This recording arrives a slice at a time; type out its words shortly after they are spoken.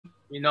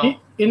you know.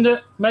 In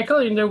the Michael,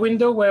 in the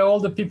window where all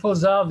the people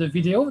are of the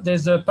video,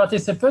 there's a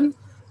participant,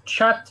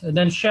 chat, and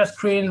then share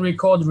screen,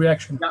 record,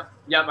 reaction.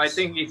 Yeah. I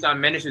think it's I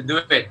managed to do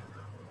it.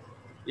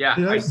 Yeah.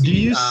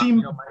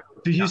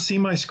 Do you see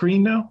my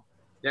screen now?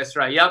 That's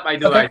right. Yep, I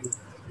do. Okay. I do.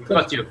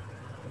 Got you.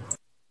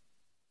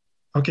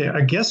 Okay,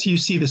 I guess you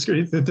see the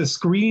screen. The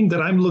screen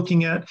that I'm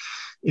looking at,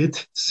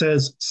 it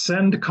says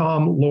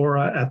Sendcomm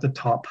LoRa at the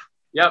top.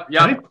 Yep.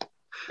 Right?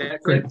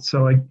 Great.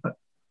 So I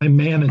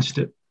managed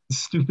it.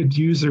 Stupid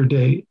user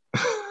day.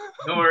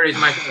 No worries,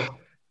 Michael.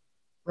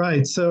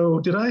 Right. So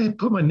did I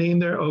put my name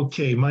there?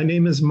 Okay. My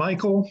name is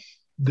Michael.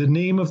 The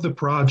name of the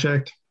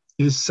project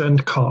is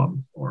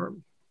Sendcomm.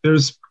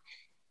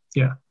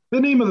 The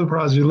name of the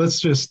project, let's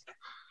just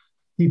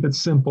keep it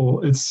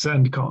simple. It's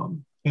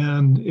Sendcomm.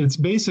 And it's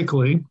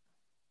basically,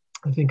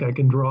 I think I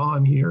can draw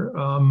on here.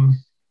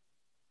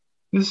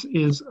 This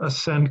is a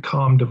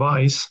Sendcomm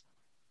device.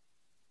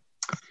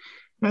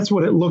 That's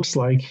what it looks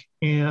like.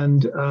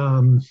 And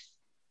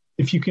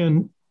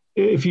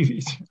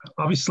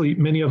obviously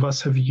many of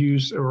us have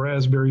used a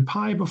Raspberry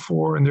Pi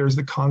before, and there's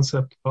the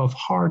concept of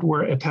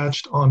hardware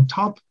attached on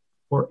top,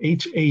 or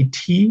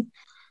HAT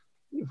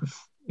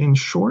in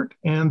short.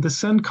 And the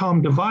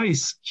Sendcomm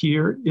device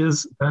here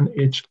is an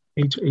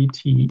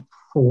HAT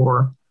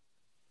for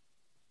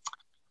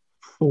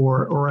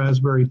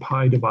Raspberry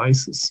Pi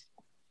devices.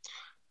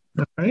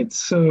 All right,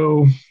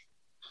 so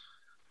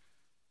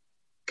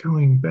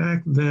going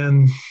back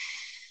then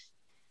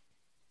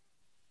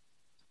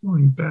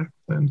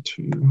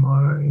to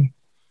my,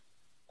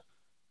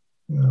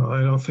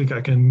 I don't think I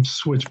can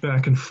switch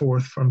back and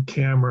forth from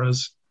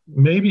cameras.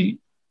 Maybe,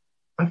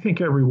 I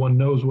think everyone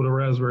knows what a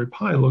Raspberry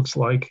Pi looks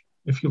like.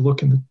 If you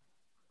look in the,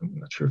 I'm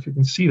not sure if you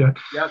can see that.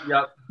 Yep.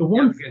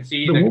 You can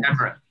see the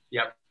camera.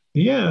 Yep.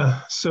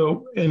 Yeah,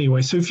 so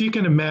anyway, so if you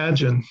can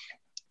imagine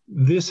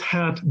this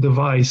HAT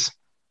device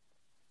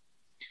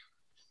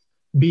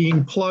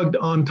being plugged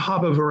on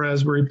top of a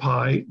Raspberry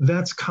Pi,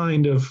 that's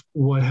kind of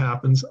what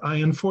happens. I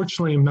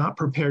unfortunately am not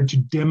prepared to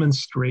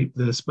demonstrate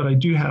this, but I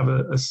do have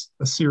a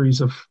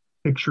series of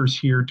pictures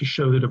here to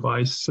show the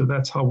device. So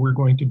that's how we're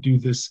going to do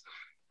this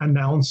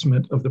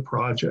announcement of the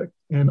project.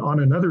 And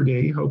on another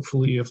day,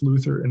 hopefully, if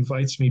Luther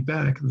invites me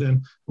back,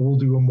 then we'll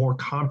do a more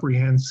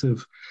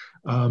comprehensive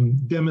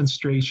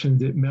demonstration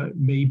that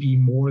may be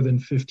more than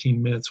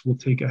 15 minutes. We'll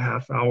take a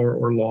half hour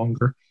or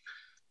longer.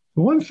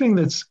 The one thing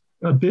that's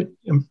a bit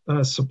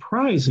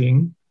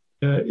surprising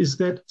is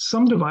that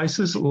some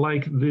devices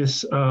like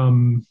this,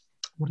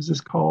 what is this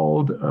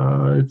called?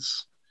 I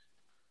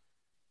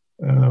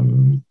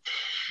forgot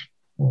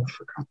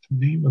the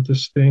name of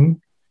this thing.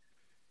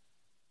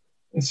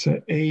 It's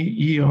an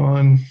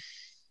Aeon.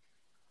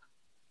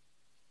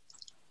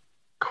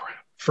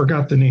 Crap,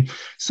 forgot the name.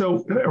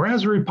 So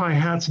Raspberry Pi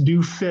hats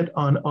do fit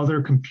on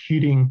other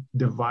computing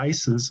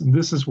devices, and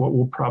this is what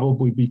we'll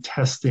probably be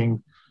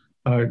testing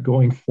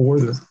going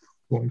forward.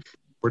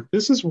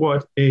 This is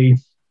what a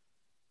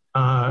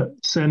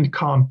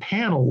Sendcomm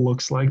panel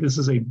looks like. This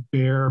is a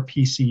bare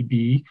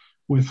PCB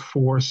with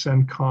 4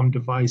 Sendcomm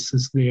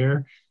devices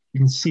there.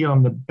 You can see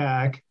on the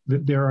back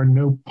that there are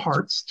no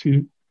parts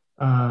to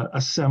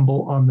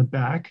assemble on the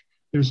back.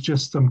 There's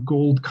just some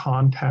gold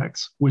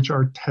contacts, which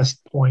are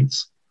test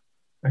points.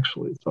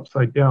 Actually, it's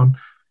upside down.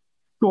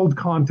 Gold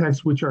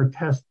contacts, which are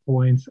test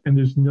points, and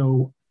there's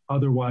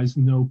otherwise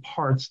no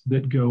parts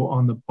that go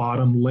on the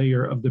bottom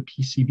layer of the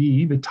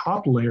PCB. The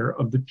top layer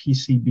of the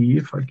PCB,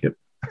 if I get,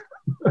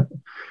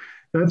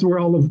 that's where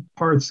all the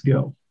parts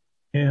go.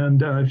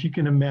 And if you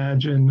can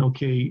imagine,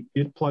 okay,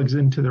 it plugs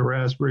into the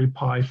Raspberry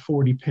Pi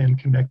 40-pin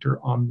connector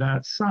on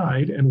that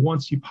side. And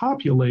once you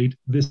populate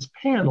this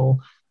panel,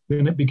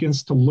 then it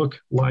begins to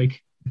look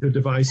like the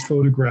device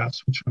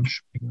photographs, which I'm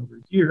showing over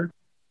here.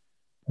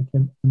 I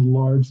can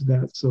enlarge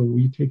that so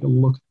we take a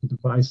look at the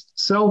device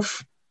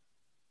itself.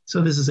 So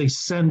this is a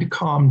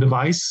Sendcomm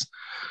device.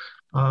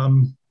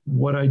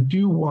 What I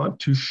do want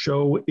to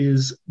show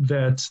is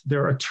that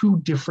there are 2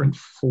 different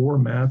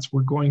formats.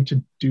 We're going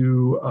to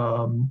do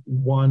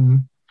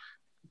one,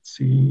 let's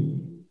see.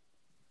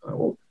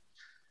 So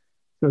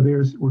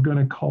we're going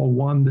to call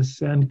one the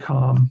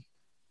Sendcomm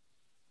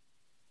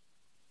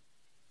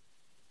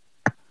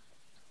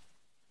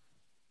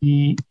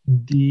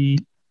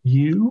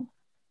EDU,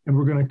 and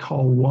we're going to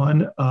call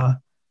one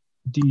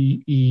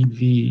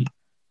DEV.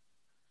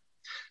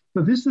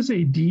 So this is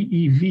a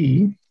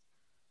DEV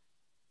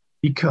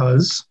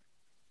because,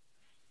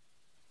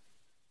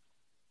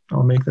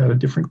 I'll make that a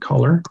different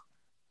color.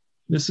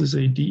 This is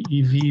a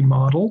DEV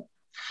model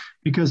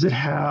because it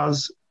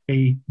has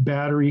a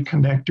battery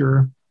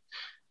connector,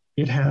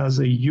 it has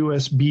a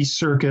USB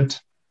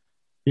circuit,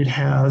 it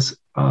has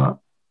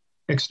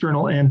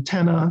external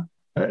antenna,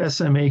 a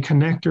SMA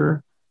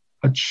connector,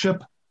 a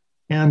chip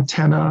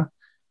antenna,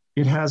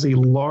 it has a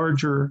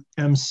larger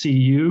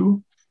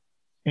MCU,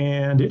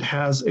 and it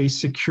has a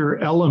secure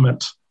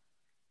element.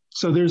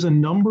 So there's a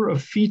number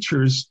of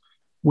features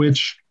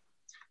which,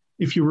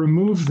 if you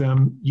remove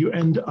them, you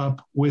end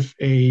up with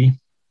a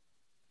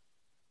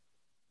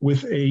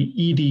with a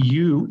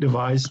EDU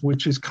device,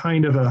 which is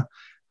kind of a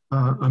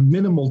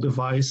minimal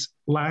device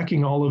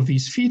lacking all of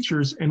these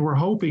features. And we're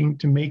hoping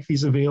to make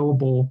these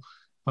available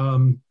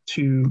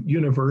to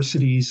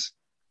universities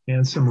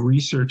and some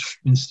research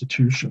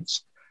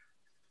institutions.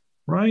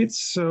 Right,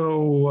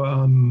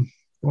 so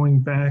going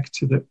back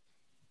to the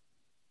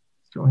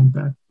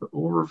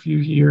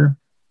overview here.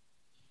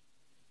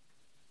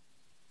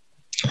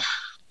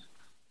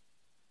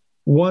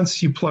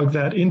 Once you plug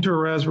that into a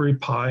Raspberry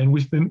Pi, and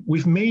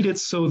we've made it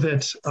so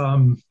that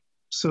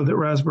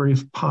Raspberry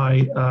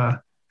Pi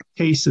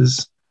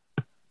cases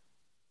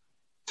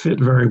fit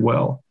very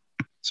well.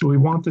 So we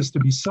want this to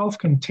be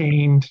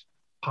self-contained,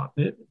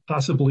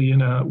 possibly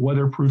in a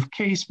weatherproof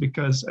case,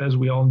 because as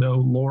we all know,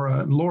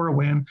 LoRa and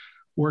LoRaWAN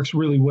works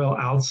really well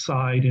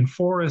outside in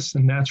forests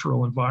and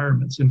natural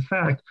environments. In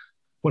fact,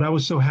 what I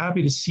was so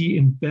happy to see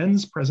in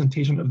Ben's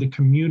presentation of the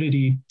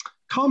community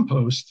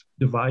compost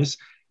device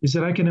is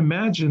that I can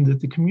imagine that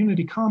the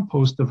community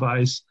compost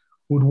device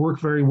would work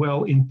very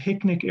well in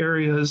picnic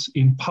areas,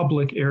 in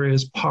public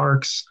areas,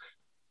 parks,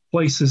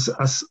 places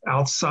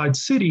outside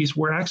cities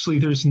where actually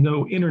there's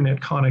no internet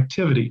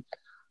connectivity.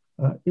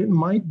 It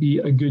might be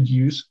a good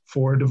use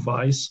for a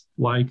device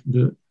like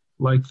the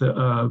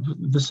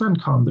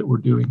Sendcomm that we're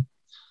doing.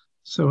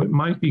 So it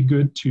might be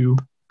good to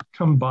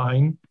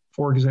combine,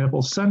 for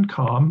example,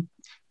 Sendcomm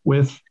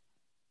with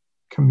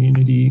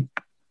community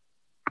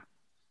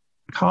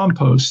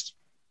compost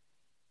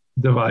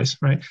device,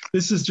 right?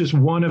 This is just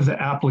one of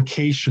the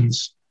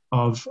applications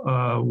of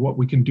what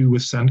we can do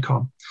with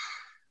Sendcomm.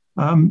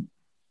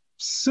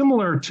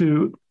 Similar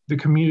to the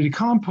community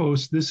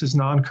compost, this is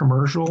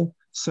non-commercial.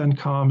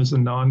 Sendcomm is a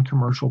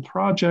non-commercial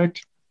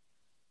project,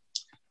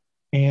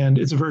 and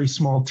it's a very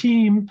small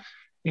team,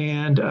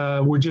 and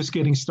we're just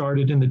getting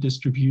started in the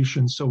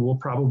distribution, so we'll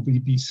probably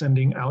be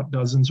sending out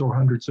dozens or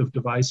hundreds of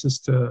devices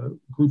to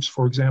groups,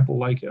 for example,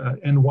 like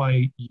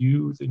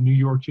NYU, the New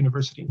York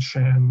University in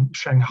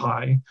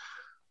Shanghai.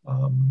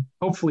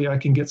 Hopefully I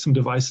can get some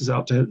devices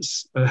out to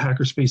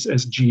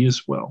Hackerspace.SG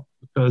as well,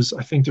 because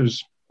I think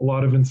there's a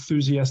lot of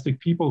enthusiastic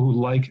people who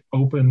like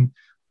open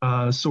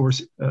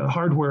source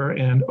hardware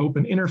and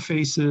open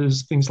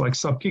interfaces, things like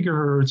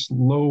sub-gigahertz,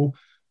 low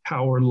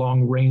power,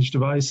 long range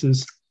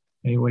devices.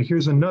 Anyway,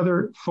 here's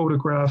another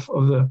photograph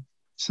of the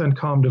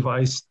Sendcomm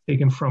device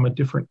taken from a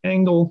different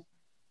angle.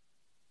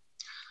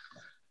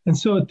 And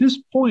so at this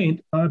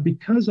point,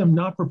 because I'm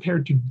not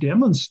prepared to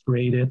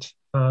demonstrate it,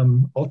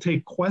 I'll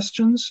take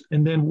questions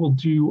and then we'll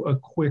do a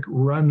quick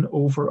run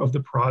over of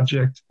the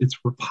project, its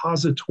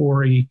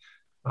repository,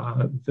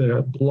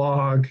 the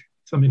blog,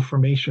 some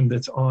information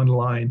that's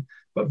online.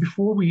 But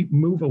before we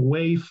move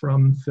away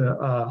from the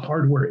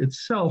hardware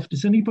itself,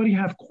 does anybody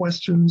have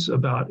questions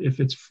about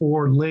if it's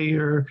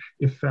 4-layer,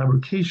 if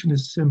fabrication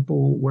is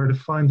simple, where to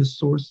find the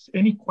source?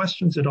 Any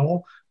questions at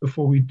all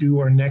before we do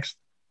our next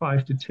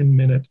 5 to 10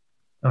 minute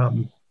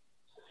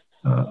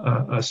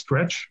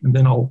stretch? And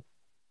then I'll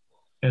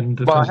end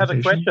the presentation. I have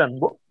a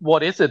question.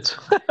 What is it?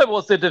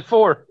 What's it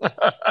for?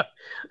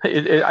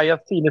 I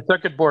have seen a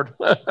circuit board.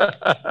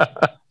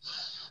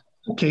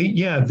 Okay,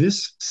 yeah,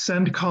 this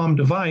Sendcomm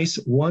device,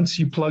 once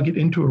you plug it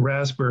into a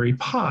Raspberry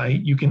Pi,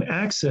 you can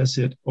access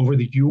it over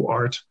the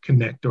UART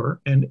connector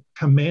and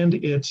command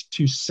it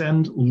to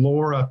send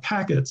LoRa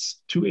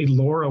packets to a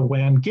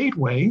LoRaWAN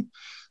gateway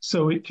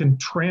so it can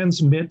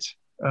transmit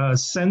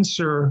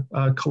sensor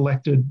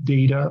collected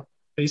data,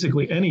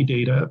 basically any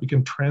data. We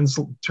can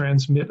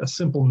transmit a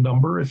simple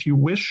number if you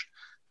wish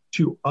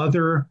to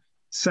other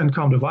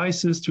Sendcomm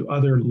devices, to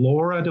other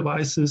LoRa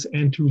devices,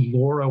 and to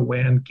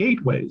LoRaWAN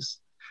gateways.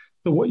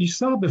 So what you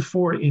saw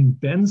before in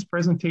Ben's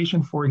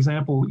presentation, for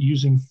example,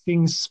 using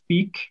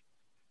ThingSpeak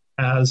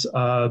as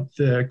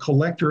the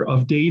collector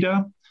of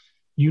data,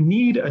 you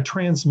need a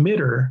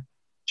transmitter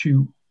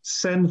to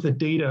send the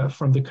data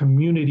from the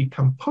community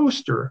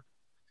composter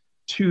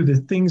to the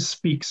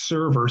ThingSpeak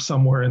server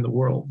somewhere in the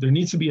world. There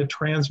needs to be a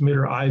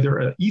transmitter, either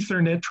an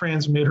Ethernet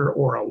transmitter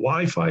or a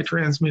Wi-Fi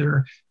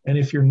transmitter. And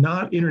if you're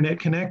not internet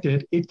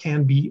connected, it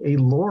can be a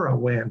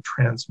LoRaWAN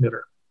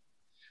transmitter.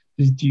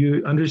 Do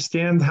you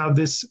understand how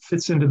this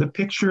fits into the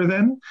picture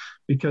then?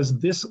 Because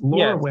this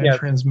LoRaWAN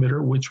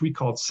transmitter, which we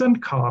call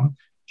Sendcomm,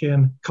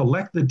 can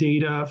collect the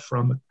data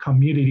from a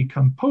community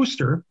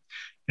composter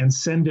and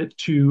send it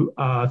to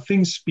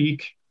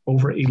ThingSpeak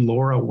over a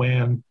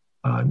LoRaWAN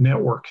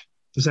network.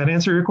 Does that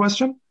answer your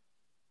question?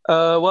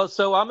 Well,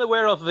 so I'm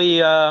aware of the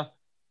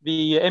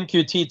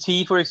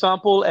MQTT, for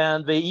example,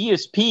 and the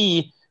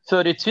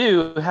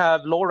ESP32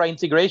 have LoRa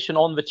integration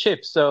on the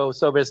chip, so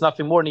there's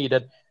nothing more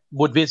needed.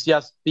 Would this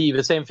just be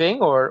the same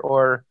thing,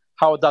 or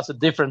how does it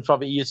differ from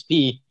the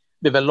ESP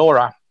with the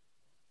LoRa?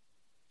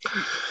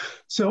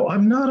 So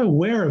I'm not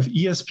aware of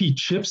ESP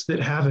chips that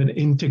have an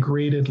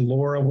integrated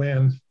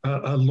LoRaWAN,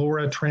 a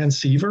LoRa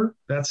transceiver.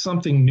 That's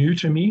something new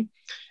to me.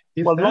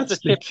 If well, that's not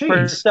the chip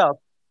itself.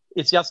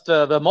 It's just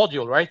the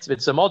module, right?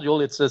 It's a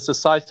module. It's the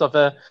size of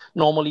a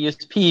normal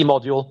ESP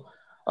module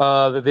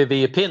with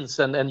the pins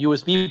and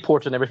USB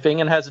port and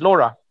everything, and has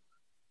LoRa.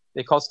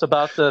 They cost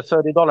about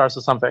 $30 or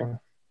something.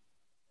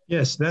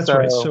 Yes, that's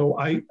right. So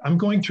I'm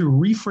going to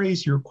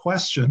rephrase your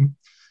question,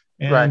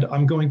 and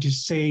I'm going to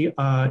say,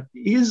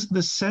 is the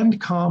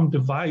Sendcomm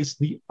device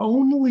the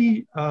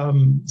only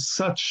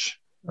such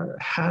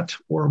hat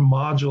or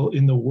module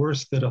in the world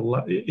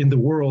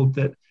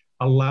that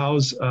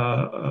allows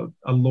a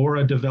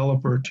LoRa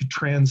developer to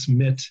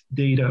transmit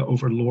data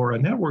over LoRa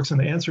networks? And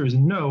the answer is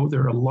no.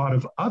 There are a lot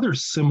of other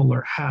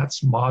similar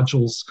hats,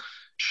 modules,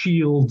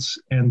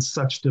 shields, and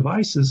such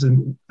devices,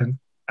 and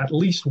at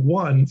least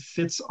one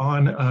fits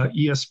on an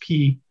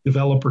ESP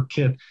developer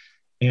kit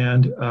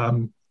and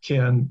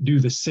can do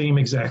the same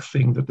exact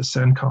thing that the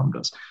Sendcomm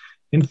does.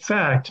 In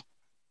fact,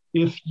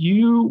 if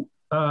you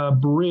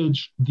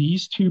bridge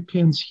these two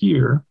pins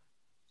here,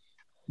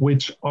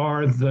 which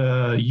are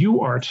the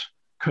UART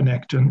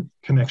connection,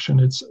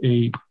 it's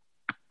a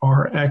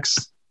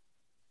RX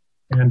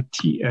and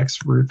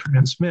TX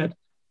retransmit,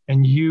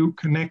 and you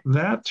connect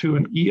that to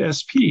an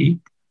ESP,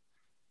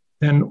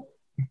 then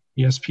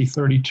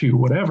ESP32,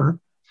 whatever,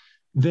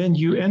 then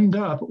you end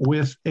up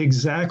with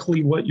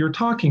exactly what you're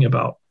talking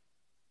about.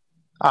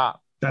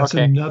 That's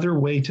another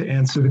way to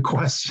answer the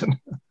question.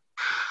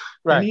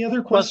 Any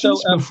other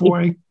questions before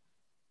I...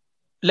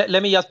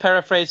 Let me just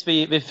paraphrase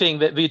the thing.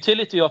 The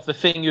utility of the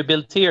thing you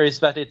built here is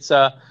that it's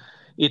a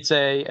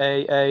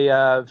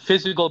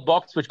physical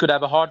box which could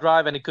have a hard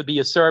drive, and it could be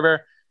a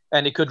server,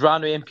 and it could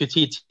run an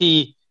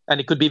MQTT, and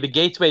it could be the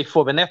gateway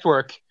for the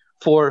network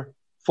for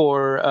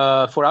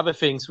other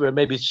things where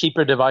maybe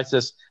cheaper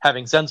devices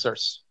having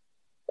sensors.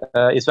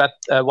 Is that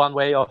one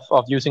way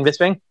of using this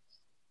thing?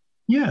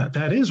 Yeah,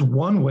 that is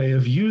one way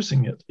of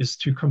using it, is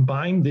to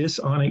combine this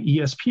on an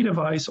ESP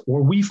device,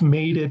 or we've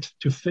made it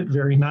to fit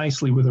very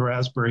nicely with a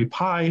Raspberry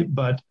Pi,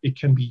 but it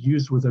can be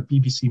used with a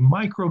BBC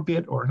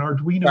microbit or an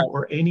Arduino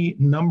or any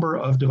number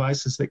of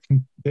devices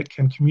that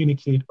can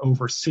communicate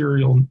over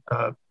serial,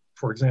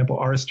 for example,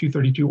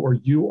 RS-232 or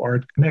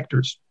UART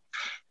connectors.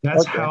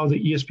 That's how the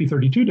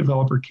ESP32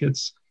 developer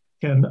kits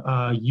can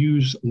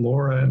use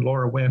LoRa and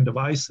LoRaWAN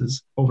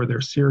devices over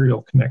their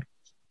serial connectors.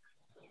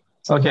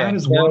 So that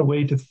is one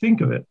way to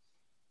think of it.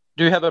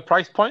 Do you have a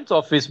price point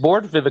of this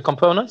board with the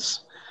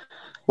components?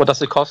 What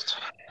does it cost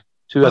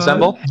to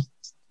assemble?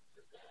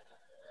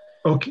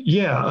 Okay,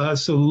 yeah.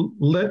 So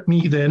let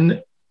me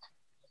then,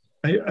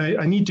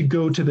 I need to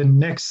go to the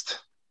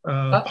next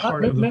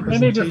part of the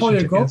presentation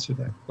to answer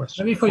that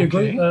question. Maybe before you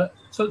go,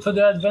 so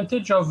the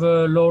advantage of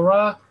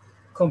LoRa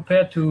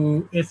compared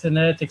to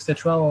Ethernet,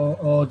 etc.,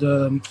 or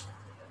the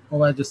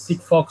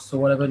Sigfox or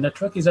whatever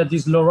network is that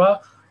this LoRa,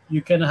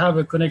 you can have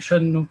a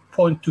connection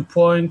point to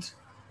point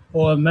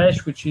or a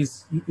mesh, which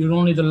is, you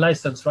don't need a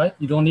license, right?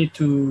 You don't need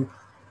to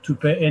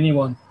pay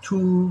anyone.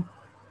 Two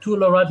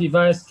LoRa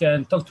devices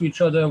can talk to each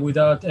other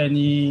without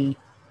any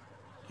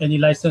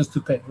license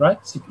to pay, right?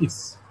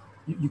 It's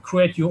you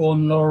create your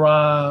own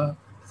LoRa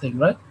thing,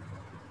 right?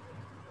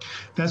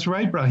 That's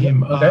right,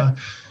 Brahim. Yeah, okay.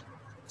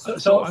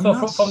 So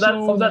from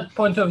that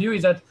point of view,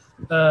 is that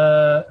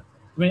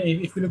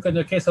if we look at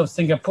the case of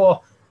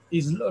Singapore,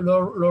 is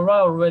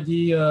LoRa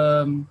already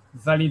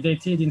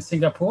validated in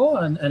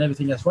Singapore and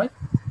everything else, right?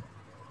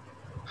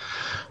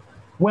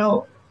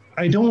 Well,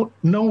 I don't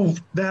know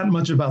that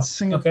much about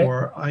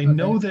Singapore. I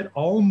know that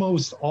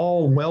almost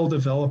all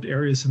well-developed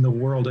areas in the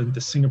world,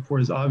 and Singapore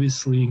is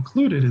obviously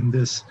included in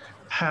this,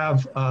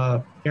 have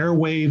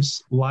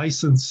airwaves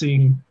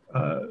licensing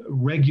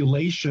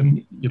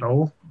regulation. You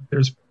know,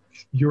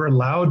 you're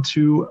allowed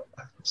to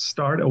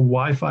start a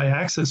Wi-Fi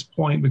access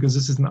point because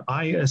this is an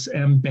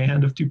ISM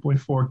band of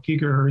 2.4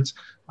 gigahertz.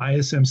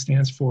 ISM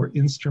stands for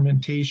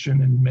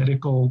instrumentation and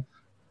medical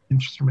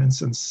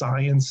instruments and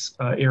science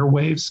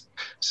airwaves.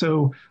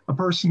 So a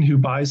person who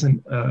buys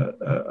an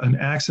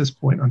access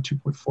point on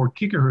 2.4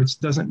 gigahertz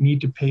doesn't need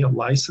to pay a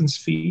license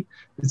fee.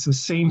 It's the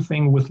same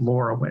thing with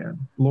LoRaWAN.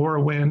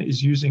 LoRaWAN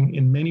is using,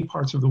 in many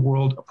parts of the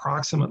world,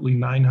 approximately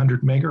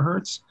 900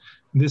 megahertz.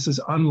 This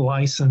is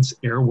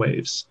unlicensed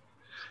airwaves.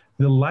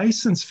 The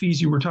license fees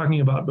you were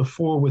talking about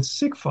before with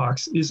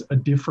Sigfox is a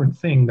different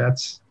thing.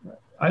 That's,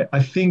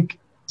 I think,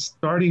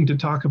 starting to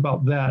talk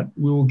about that,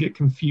 we will get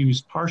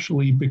confused,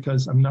 partially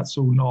because I'm not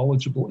so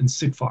knowledgeable in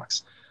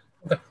Sigfox.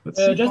 Okay. But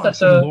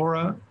Sigfox and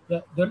LoRa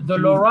the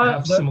LoRa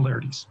have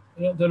similarities.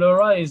 Yeah, the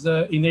LoRa is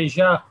in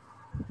Asia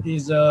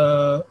is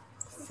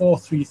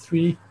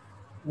 433,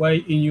 while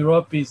in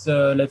Europe is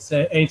let's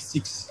say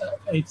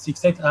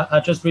 868.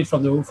 I just read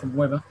from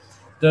Weber.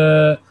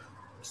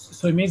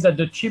 So it means that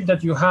the chip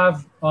that you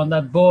have on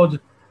that board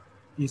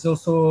is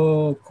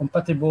also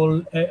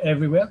compatible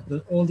everywhere.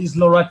 All these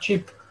LoRa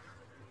chip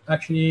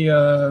actually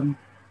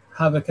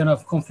have a kind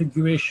of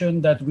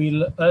configuration that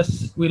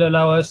will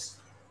allow us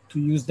to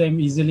use them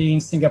easily in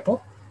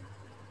Singapore?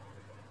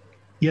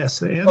 Yes,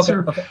 the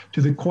answer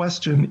to the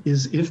question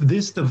is if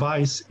this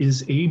device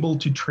is able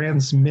to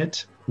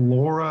transmit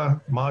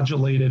LoRa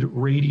modulated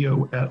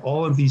radio at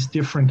all of these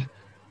different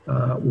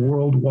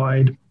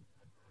worldwide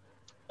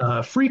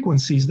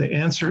frequencies, the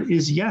answer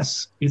is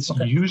yes. It's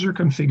user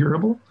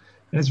configurable,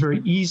 and it's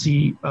very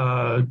easy.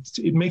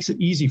 It makes it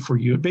easy for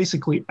you. It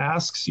basically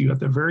asks you at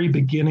the very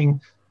beginning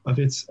of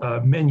its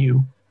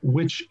menu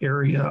which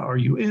area are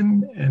you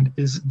in, and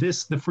is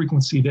this the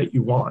frequency that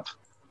you want?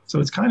 So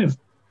it's kind of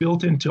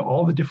built into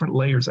all the different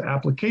layers, the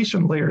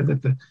application layer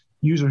that the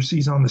user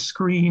sees on the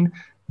screen,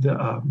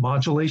 the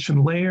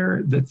modulation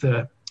layer that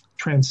the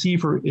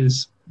transceiver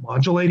is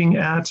modulating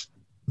at.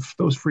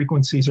 Those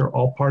frequencies are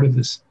all part of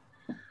this.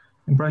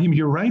 And Brahim,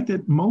 you're right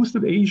that most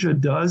of Asia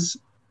does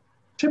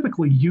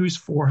typically use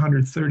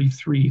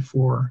 433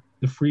 for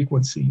the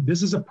frequency.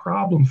 This is a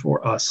problem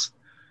for us.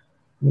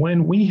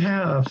 When we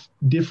have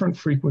different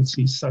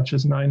frequencies, such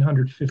as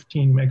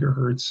 915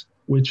 megahertz,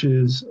 which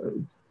is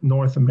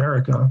North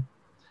America,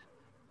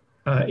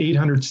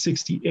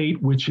 868,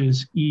 which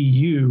is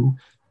EU,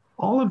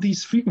 all of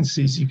these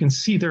frequencies, you can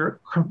see they're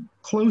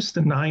close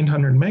to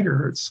 900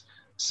 megahertz.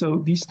 So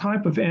these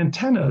type of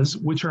antennas,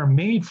 which are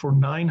made for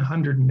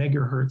 900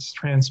 megahertz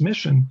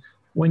transmission,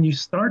 when you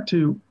start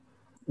to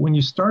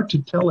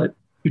tell it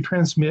to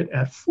transmit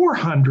at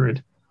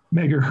 400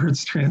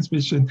 megahertz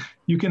transmission,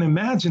 you can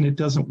imagine it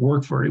doesn't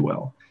work very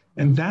well.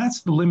 And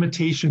that's the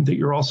limitation that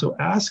you're also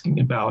asking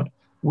about.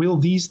 Will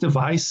these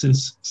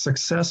devices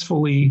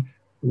successfully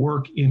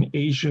work in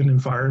Asian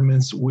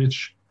environments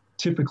which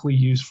typically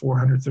use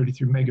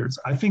 433 megahertz?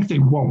 I think they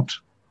won't,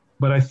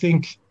 but I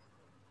think,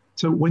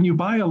 so when you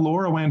buy a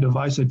LoRaWAN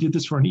device, I did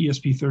this for an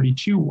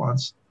ESP32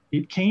 once,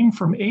 it came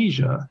from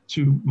Asia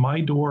to my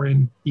door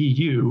in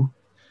EU,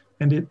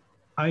 and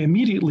I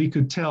immediately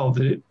could tell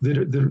that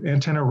the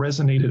antenna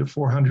resonated at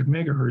 400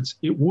 megahertz.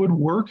 It would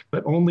work,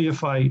 but only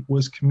if I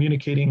was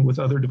communicating with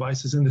other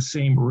devices in the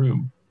same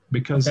room,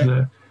 because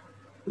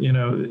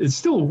it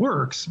still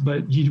works,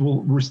 but you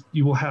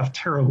will have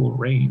terrible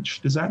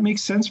range. Does that make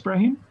sense,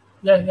 Brahim?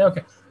 Yeah,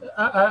 okay.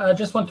 I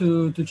just want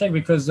to check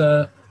because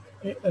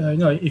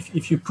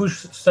if you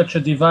push such a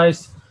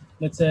device,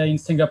 let's say in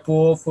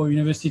Singapore for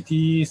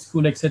university,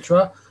 school,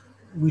 etc.,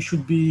 we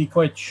should be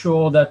quite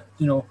sure that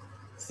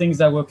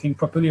things are working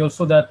properly.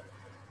 Also, that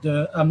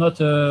I'm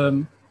not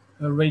a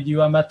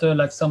radio amateur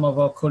like some of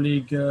our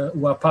colleagues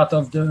who are part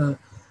of the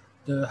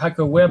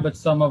Hackware, but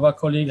some of our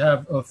colleagues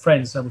have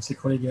friends, I would say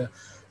colleagues,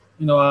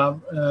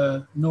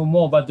 know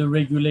more about the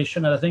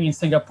regulation. And I think in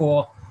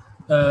Singapore,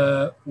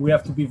 we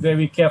have to be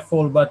very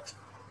careful about,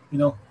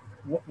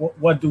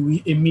 what do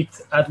we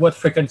emit at what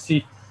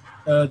frequency.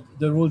 The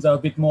rules are a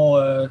bit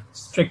more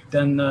strict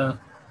than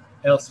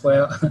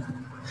elsewhere.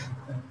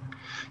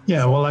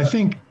 Yeah, well, I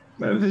think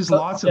there's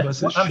lots of us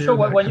that I'm share sure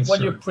that when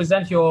concern. you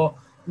present your,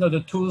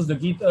 the tools, the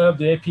GitHub,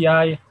 the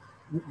API,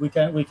 we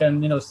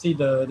can see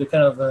the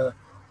kind of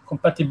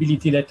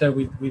compatibility letter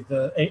with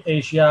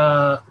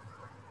Asia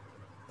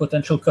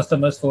potential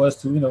customers for us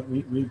to,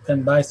 we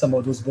can buy some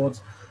of those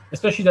boards,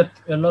 especially that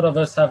a lot of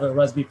us have a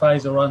Raspberry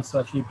Pis around, so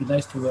actually it'd be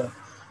nice to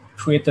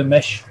create a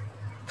mesh.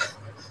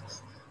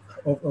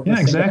 Yeah,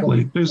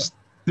 exactly.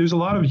 There's a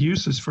lot of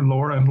uses for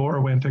LoRa and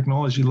LoRaWAN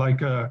technology, like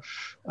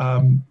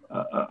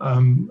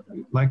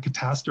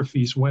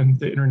catastrophes when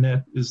the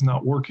internet is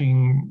not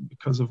working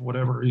because of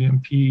whatever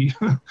EMP. In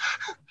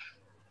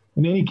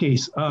any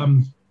case,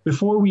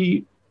 before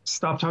we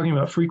stop talking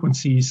about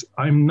frequencies,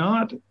 I'm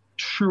not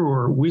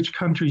sure which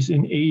countries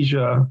in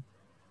Asia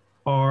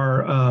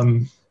are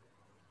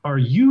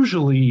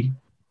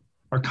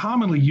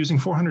commonly using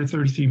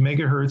 433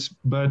 megahertz,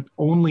 but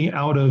only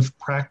out of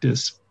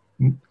practice.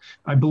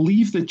 I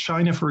believe that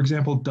China, for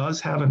example, does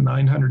have a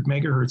 900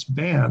 megahertz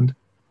band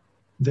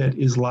that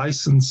is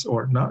licensed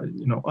or not,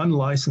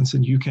 unlicensed,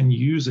 and you can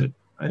use it.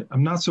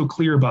 I'm not so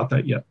clear about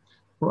that yet.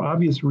 For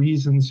obvious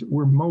reasons,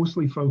 we're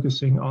mostly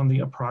focusing on the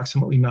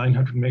approximately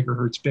 900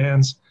 megahertz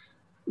bands.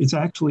 It's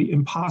actually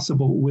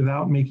impossible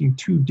without making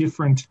two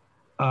different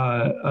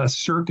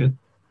circuits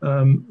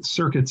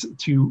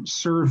to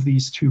serve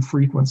these two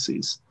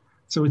frequencies.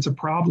 So it's a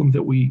problem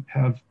that we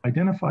have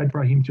identified,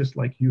 Brahim, just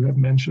like you have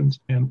mentioned,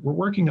 and we're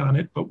working on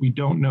it, but we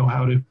don't know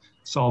how to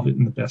solve it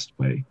in the best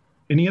way.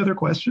 Any other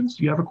questions?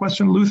 Do you have a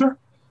question, Luther?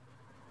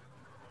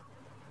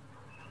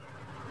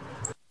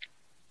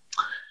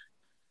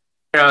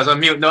 Yeah, I was on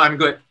mute. No, I'm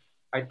good.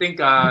 I think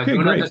Okay,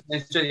 Jonah great. just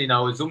mentioned in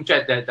our Zoom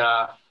chat that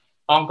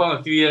Hong Kong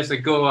a few years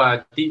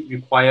ago did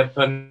require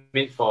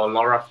permit for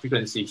LoRa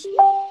frequencies.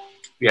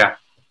 Yeah.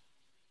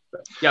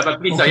 Yeah, but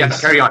please, Okay,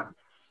 carry on.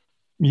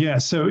 Yeah,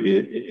 so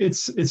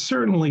it's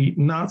certainly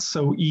not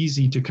so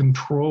easy to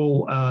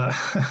control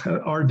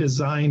our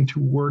design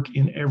to work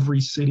in every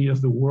city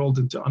of the world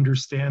and to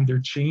understand their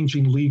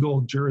changing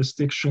legal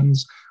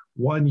jurisdictions.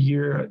 One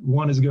year,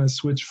 one is going to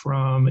switch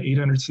from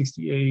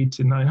 868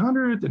 to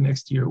 900. The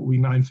next year, it will be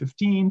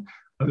 915.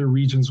 Other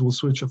regions will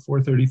switch to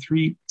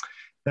 433.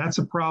 That's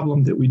a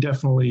problem that we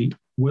definitely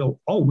will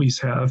always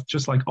have,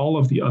 just like all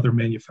of the other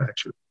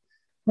manufacturers.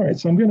 All right,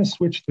 so I'm going to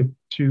switch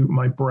to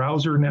my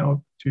browser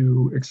now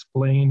to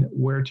explain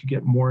where to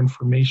get more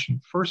information.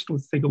 First,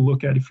 let's take a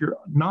look at, if you're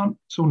not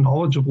so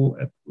knowledgeable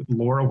with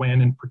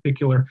LoRaWAN in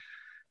particular,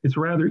 it's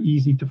rather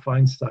easy to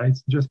find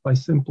sites just by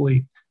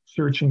simply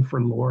searching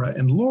for LoRa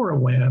and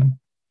LoRaWAN.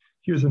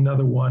 Here's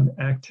another one.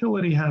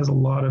 Actility has a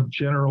lot of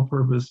general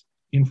purpose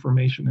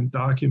information and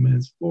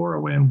documents.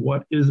 LoRaWAN,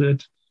 what is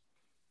it?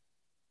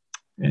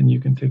 And you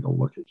can take a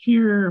look at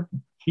here.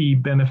 key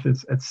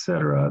benefits,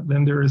 etc.,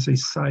 then there is a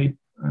site.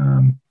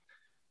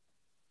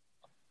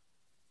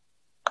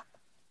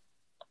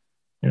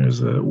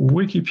 There's a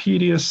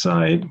Wikipedia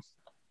site.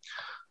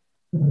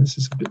 This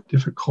is a bit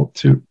difficult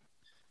to,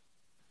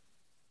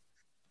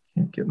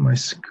 can't get my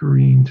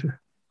screen to,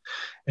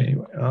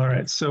 anyway, all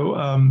right. So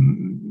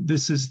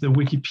this is the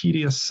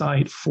Wikipedia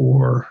site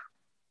for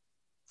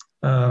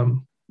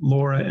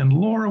LoRa and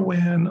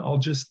LoRaWAN. I'll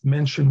just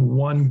mention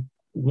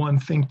one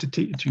thing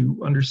to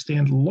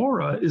understand.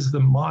 LoRa is the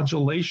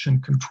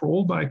modulation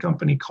controlled by a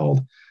company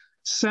called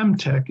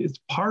Semtech. It's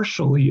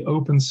partially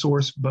open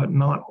source, but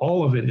not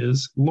all of it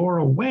is.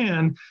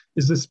 LoRaWAN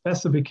is the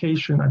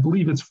specification, I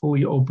believe it's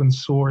fully open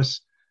source,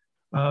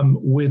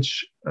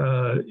 which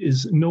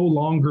is no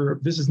longer,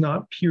 this is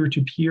not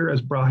peer-to-peer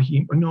as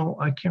Brahim, no,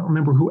 I can't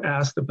remember who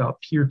asked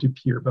about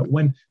peer-to-peer, but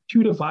when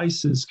two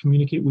devices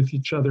communicate with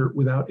each other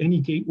without any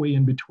gateway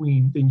in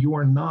between, then you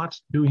are not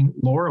doing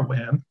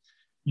LoRaWAN,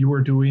 you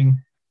are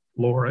doing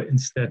LoRa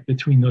instead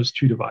between those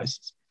two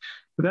devices.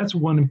 So that's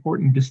one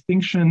important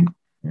distinction.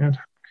 And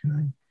can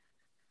I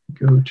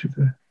go to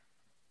the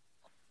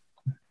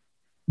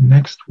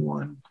next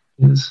one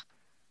is,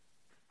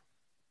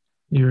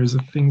 here's a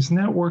Things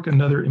Network,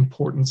 another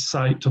important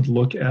site to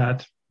look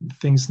at.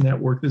 Things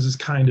Network, this is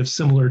kind of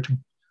similar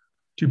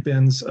to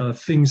Ben's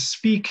Things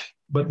Speak,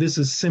 but this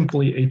is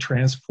simply a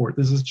transport.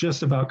 This is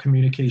just about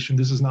communication.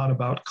 This is not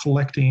about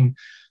collecting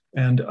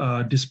and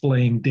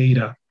displaying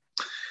data.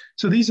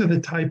 So these are the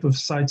type of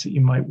sites that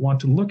you might want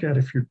to look at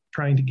if you're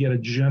trying to get a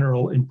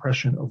general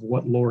impression of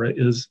what LoRa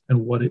is and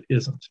what it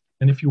isn't.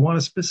 And if you want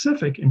a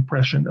specific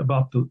impression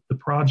about the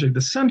project, the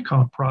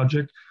Sendcomm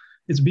project,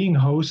 it's being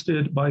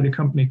hosted by the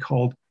company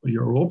called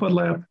Europa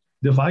Lab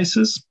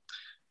Devices.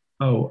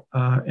 Oh,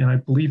 and I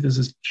believe this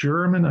is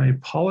German. I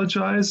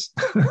apologize.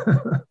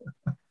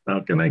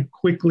 How can I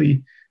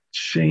quickly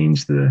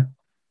change the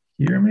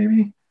here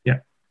maybe? Yeah.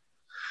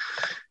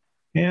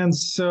 And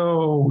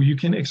so you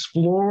can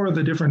explore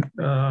the different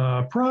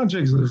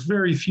projects. There's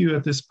very few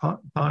at this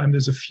time.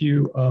 There's a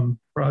few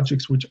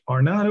projects which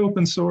are not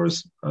open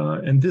source,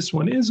 and this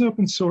one is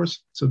open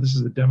source. So this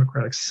is the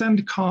Democratic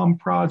Sendcomm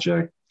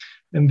project.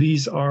 And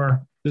this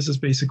is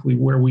basically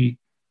where we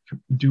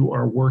do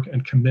our work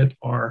and commit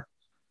our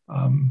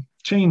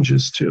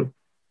changes to.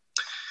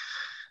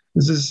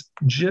 This is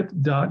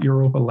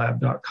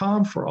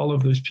jit.europalab.com for all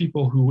of those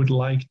people who would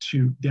like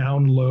to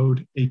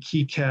download a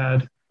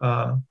KiCad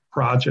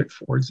project,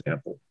 for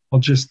example. I'll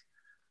just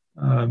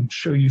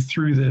show you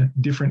through the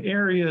different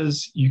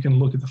areas. You can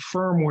look at the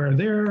firmware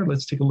there.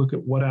 Let's take a look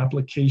at what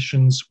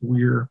applications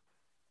we're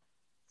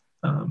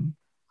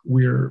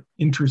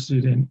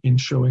interested in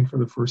showing for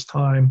the first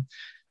time.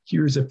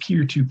 Here's a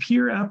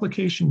peer-to-peer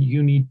application.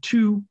 You need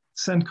two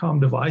Sendcomm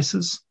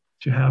devices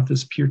to have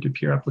this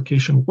peer-to-peer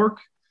application work.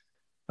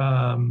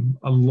 A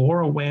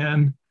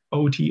LoRaWAN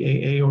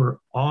OTAA or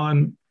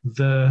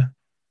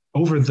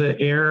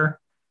over-the-air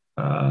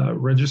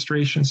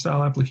registration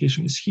style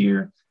application is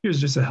here. Here's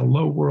just a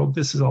hello world.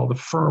 This is all the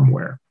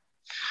firmware.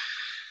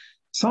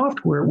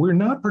 Software, we're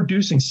not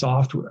producing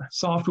software.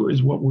 Software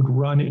is what would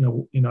run in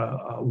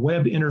a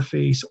web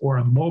interface or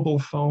a mobile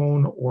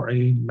phone or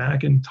a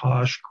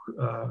Macintosh,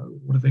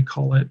 what do they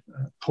call it?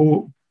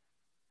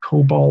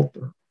 Cobalt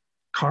or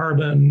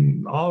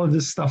Carbon. All of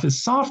this stuff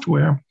is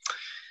software.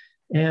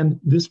 And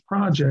this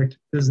project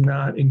does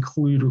not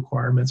include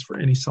requirements for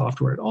any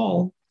software at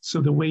all. So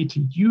the way to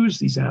use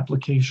these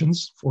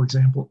applications, for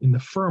example, in the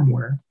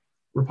firmware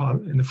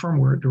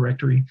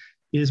directory,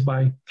 is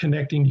by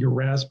connecting your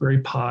Raspberry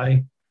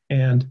Pi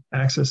and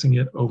accessing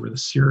it over the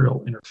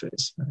serial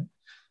interface. Right?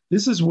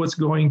 This is what's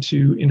going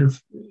to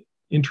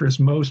interest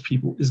most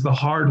people, is the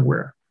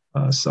hardware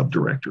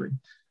subdirectory.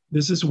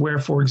 This is where,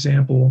 for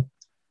example,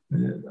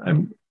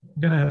 I'm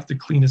going to have to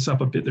clean this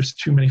up a bit. There's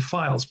too many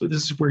files, but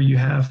this is where you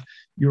have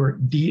your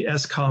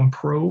DSCOM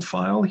Pro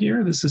file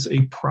here. This is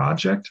a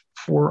project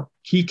for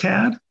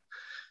KiCad.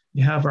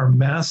 You have our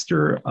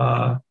master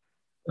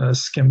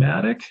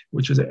schematic,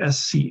 which is a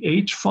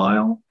SCH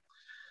file.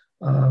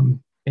 And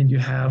you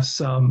have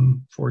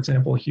some, for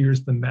example,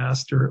 here's the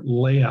master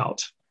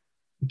layout,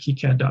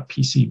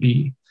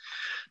 KiCad.pcb.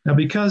 Now,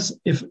 because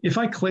if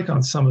I click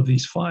on some of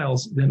these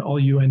files, then all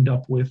you end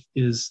up with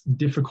is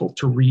difficult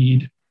to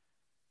read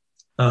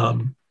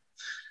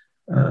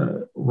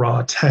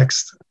raw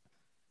text.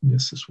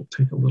 Yes, this will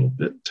take a little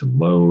bit to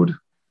load.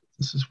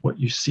 This is what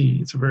you see.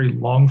 It's a very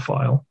long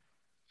file.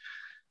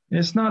 And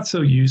it's not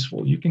so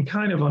useful. You can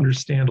kind of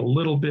understand a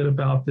little bit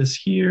about this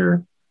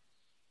here,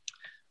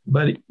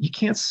 but you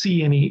can't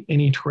see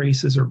any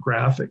traces or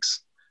graphics.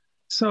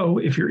 So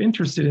if you're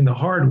interested in the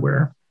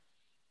hardware,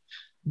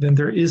 then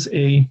there is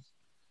a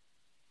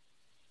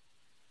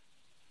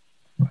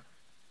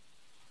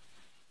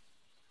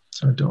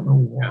so I don't know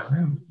why.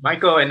 Yeah.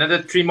 Michael,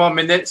 another 3 more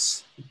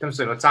minutes in terms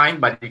of the time,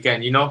 but you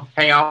can,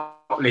 hang out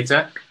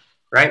later,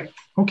 right?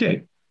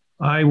 Okay,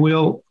 I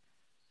will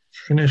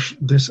finish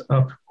this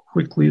up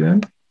quickly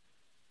then.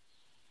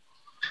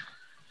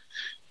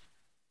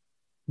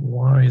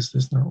 Why is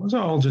this not? So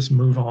I'll just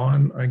move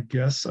on, I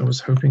guess. I was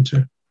hoping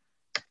to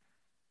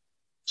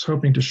was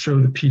hoping to show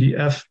the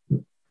PDF. I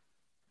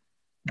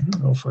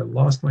don't know if I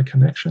lost my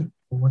connection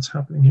or what's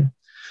happening here.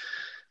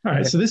 All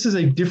right, so this is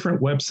a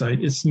different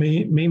website. It's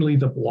mainly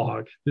the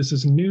blog. This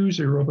is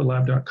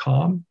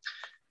news@eurobalab.com.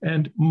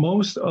 And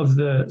most of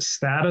the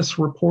status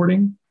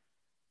reporting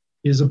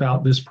is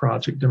about this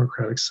project,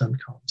 Democratic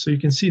Sendcomm. So you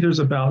can see there's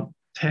about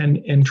 10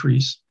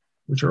 entries,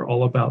 which are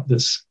all about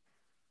this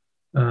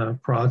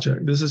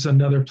project. This is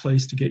another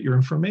place to get your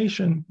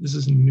information. This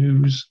is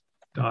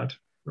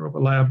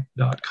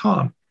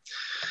news.eurobalab.com.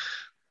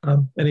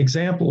 An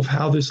example of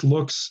how this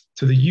looks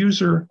to the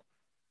user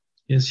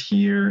is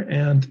here.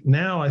 And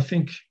now I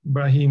think,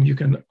 Brahim, you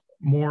can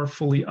more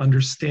fully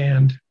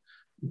understand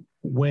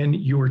when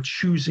you're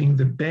choosing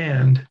the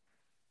band.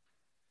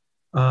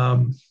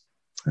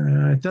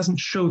 It doesn't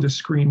show the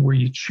screen where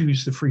you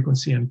choose the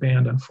frequency and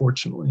band,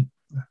 unfortunately.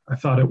 I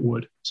thought it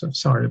would, so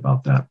sorry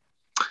about that.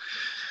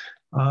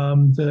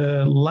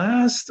 The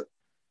last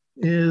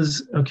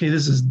is, okay,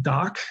 this is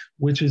doc,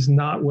 which is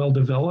not well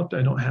developed.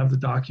 I don't have the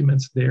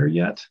documents there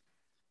yet.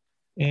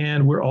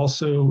 And we're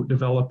also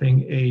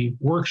developing a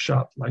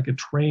workshop, like a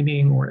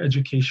training or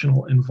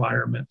educational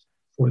environment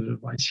for the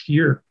device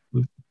here.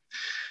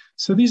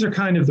 So these are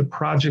kind of the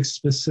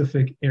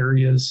project-specific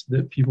areas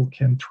that people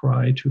can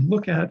try to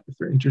look at if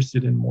they're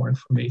interested in more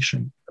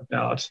information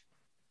about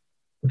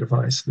the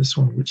device. This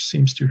one, which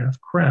seems to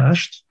have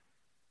crashed.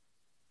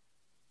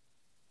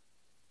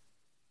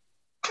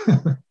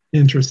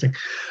 Interesting.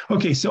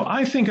 Okay, so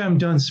I think I'm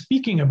done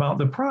speaking about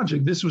the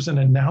project. This was an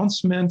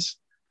announcement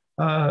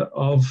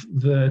of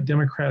the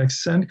Democratic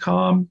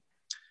Sendcomm,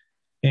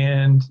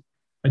 and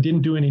I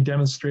didn't do any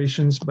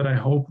demonstrations, but I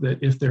hope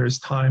that if there is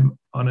time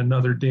on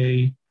another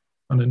day,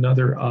 on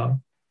another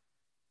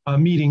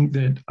meeting,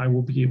 that I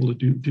will be able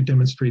to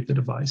demonstrate the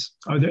device.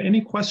 Are there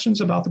any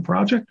questions about the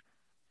project?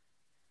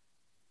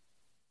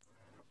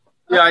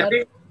 Yeah, I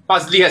think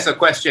Fazli has a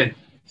question.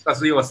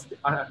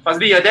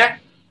 Fazli, you're there?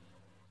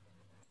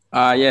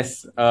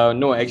 Yes.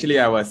 No, actually,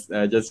 I was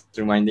just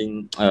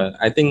reminding.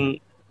 I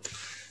think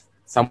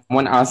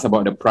someone asked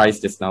about the price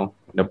just now,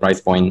 the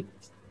price point.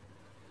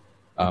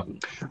 I'm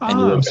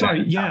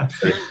sorry. Yeah,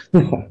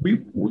 we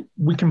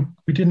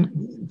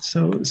didn't.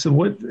 So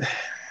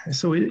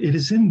it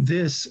is in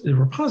this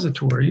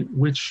repository,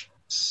 which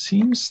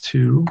seems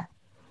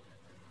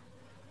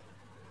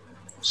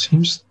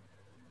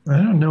I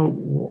don't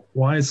know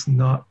why it's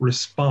not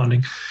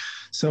responding.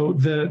 So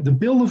the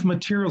bill of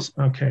materials.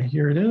 Okay,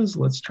 here it is.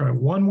 Let's try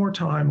one more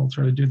time. I'll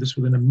try to do this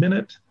within a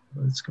minute.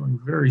 It's going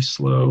very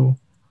slow.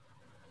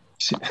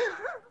 See,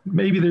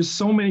 maybe there's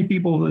so many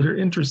people that are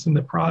interested in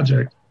the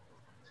project.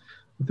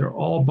 They're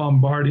all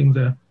bombarding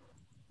the,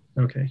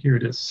 okay, here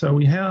it is. So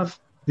we have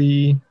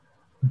the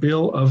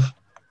bill of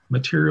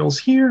materials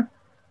here.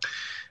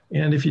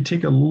 And if you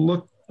take a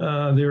look,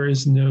 there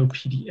is no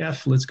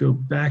PDF. Let's go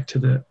back to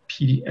the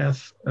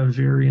PDF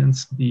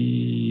variants,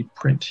 the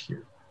print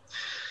here.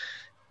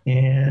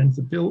 And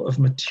the bill of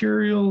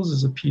materials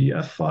is a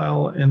PDF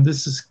file. And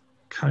this is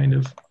kind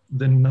of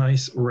the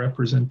nice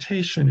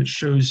representation. It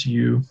shows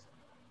you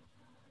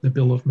the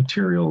bill of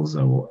materials.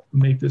 I will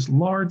make this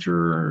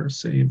larger,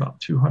 say about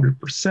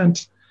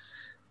 200%.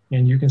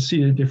 And you can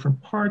see the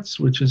different parts,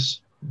 which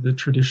is the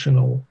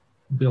traditional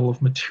bill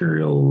of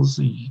materials,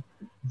 the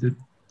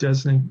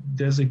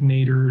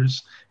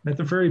designators. And at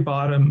the very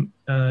bottom,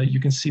 you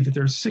can see that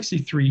there's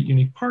 63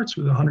 unique parts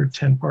with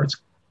 110 parts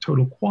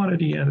total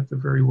quantity. And at the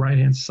very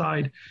right-hand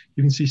side,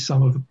 you can see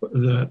some of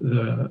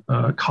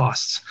the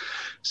costs.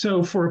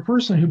 So for a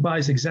person who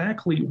buys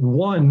exactly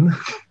one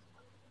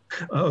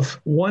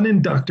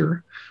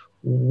inductor,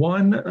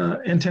 one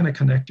antenna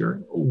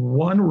connector,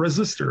 one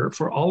resistor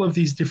for all of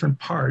these different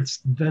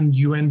parts, then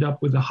you end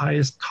up with the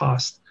highest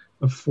cost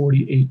of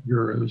 48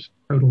 euros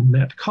total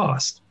net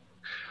cost.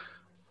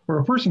 For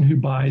a person who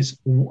buys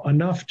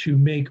enough to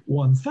make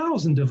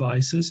 1,000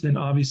 devices, then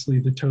obviously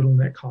the total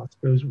net cost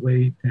goes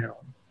way down.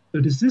 So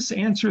does this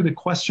answer the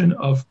question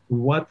of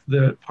what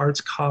the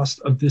parts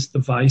cost of this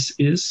device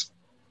is?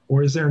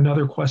 Or is there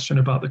another question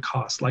about the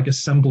cost, like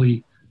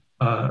assembly?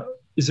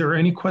 Is there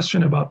any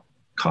question about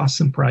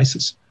costs and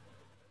prices?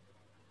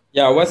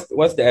 Yeah,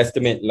 what's the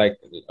estimate, like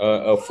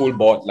a full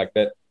board like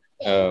that,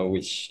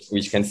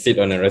 which can sit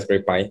on a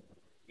Raspberry Pi?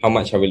 How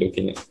much are we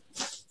looking at?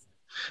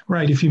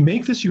 Right. If you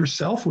make this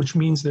yourself, which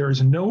means there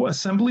is no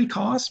assembly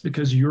cost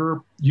because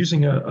you're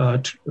using a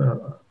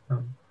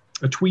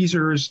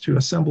tweezers to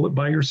assemble it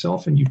by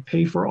yourself, and you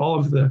pay for all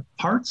of the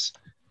parts,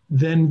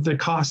 then the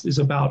cost is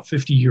about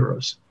 50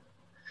 euros.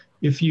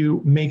 If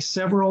you make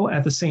several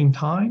at the same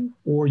time,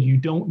 or you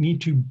don't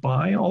need to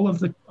buy all of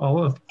the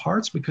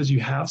parts because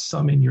you have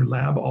some in your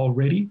lab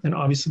already, then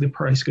obviously the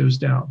price goes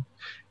down.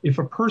 If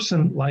a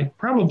person, like,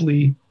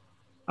 probably,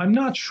 I'm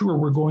not sure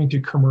we're going to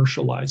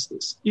commercialize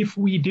this. If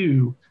we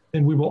do,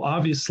 then we will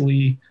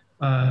obviously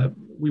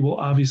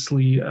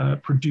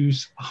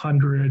produce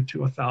 100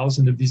 to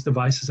 1,000 of these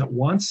devices at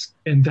once,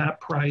 and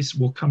that price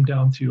will come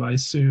down to, I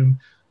assume,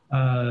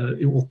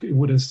 it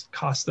would have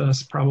cost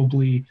us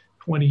probably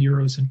 20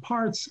 euros in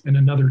parts and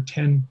another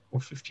 10 or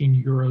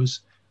 15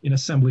 euros in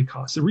assembly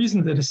costs. The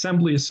reason that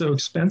assembly is so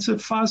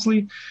expensive,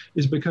 Fazli,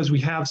 is because we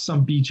have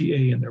some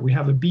BGA in there. We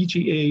have a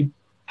BGA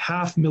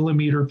 0.5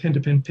 millimeter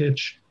pin-to-pin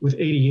pitch with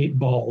 88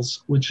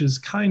 balls, which is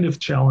kind of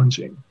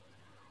challenging.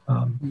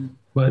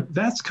 But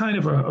that's kind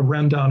of a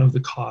rundown of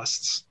the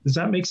costs. Does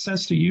that make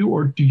sense to you?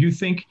 Or do you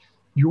think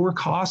your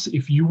costs,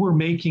 if you were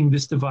making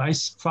this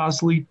device,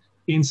 Fazli,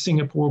 in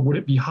Singapore, would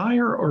it be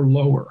higher or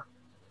lower?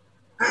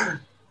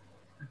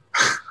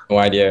 No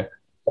idea.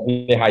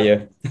 Probably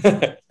higher.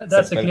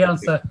 That's a clear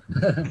answer.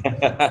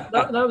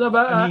 No,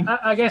 but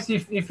I guess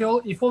if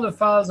all the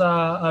files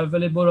are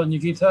available on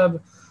your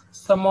GitHub,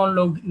 someone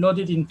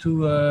loaded into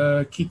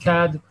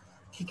KiCad.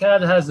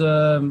 KiCad has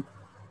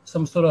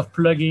some sort of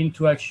plugin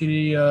to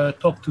actually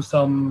talk to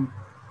some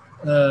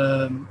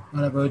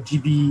whatever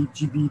GB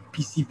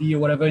PCB or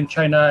whatever in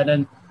China, and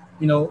then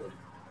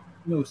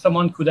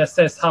someone could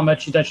assess how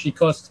much it actually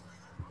costs,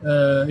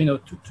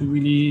 to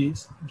really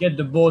get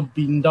the board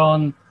being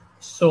done,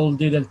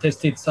 soldered and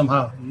tested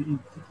somehow.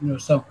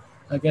 So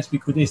I guess we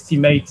could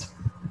estimate,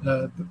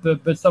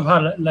 but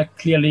somehow, like,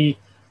 clearly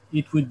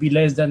it would be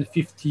less than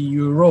 50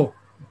 euro,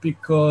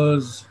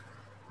 because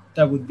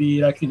that would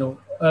be like,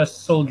 us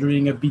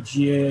soldering a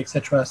BGA,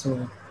 etc.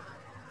 So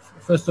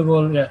first of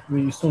all, yeah,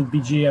 when you solder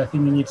BGA, I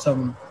think you need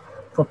some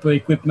proper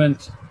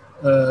equipment.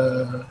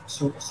 And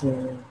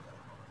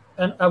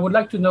I would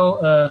like to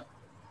know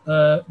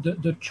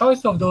the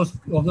choice of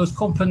those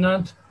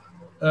components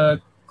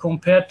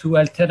compared to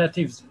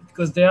alternatives,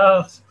 because there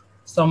are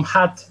some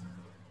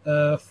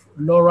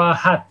LoRa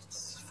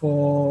hats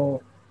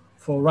for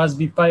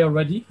Raspberry Pi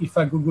already. If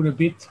I Google a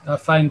bit, I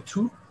find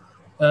 2.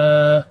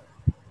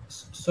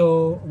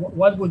 So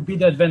what would be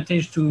the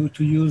advantage to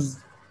use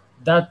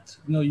that,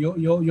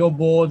 your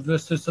board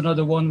versus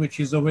another one which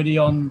is already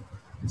on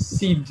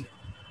SID,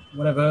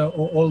 whatever,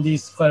 or all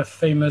these quite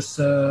famous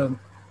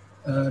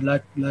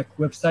like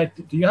website?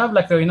 Do you have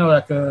like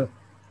a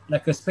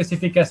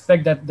specific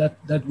aspect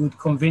that would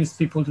convince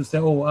people to say,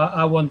 oh,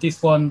 I want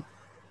this one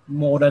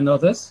more than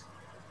others?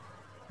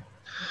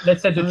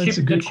 Let's say the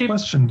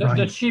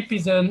chip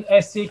is an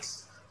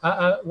SX.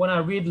 When I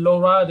read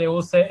LoRa, they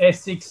all say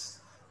SX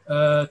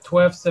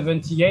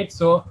 1278.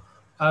 So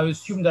I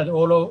assume that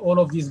all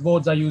of these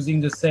boards are using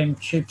the same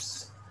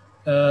chips.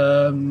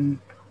 I'm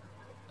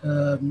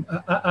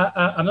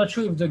not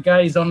sure if the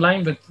guy is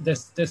online, but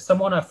there's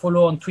someone I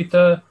follow on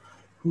Twitter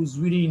who's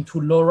really into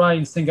LoRa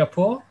in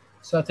Singapore.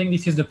 So I think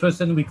this is the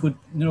person we could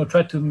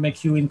try to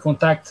make you in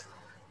contact.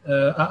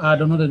 I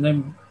don't know the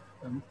name.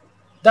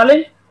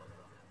 Darling,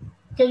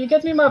 can you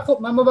get me my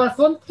mobile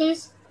phone,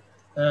 please?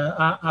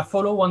 I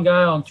follow one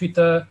guy on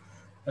Twitter,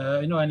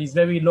 and he's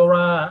very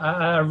LoRa.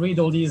 I read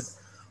all these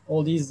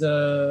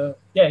Loop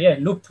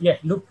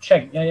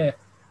Cheng. Yeah.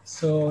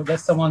 So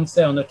that's someone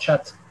say on the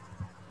chat.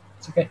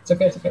 It's okay.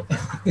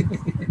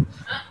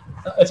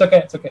 It's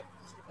okay.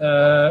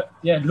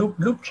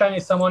 Loop Cheng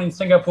is someone in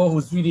Singapore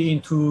who's really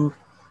into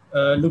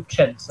Loop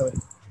Chen. Sorry,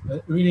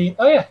 really.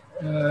 Oh yeah.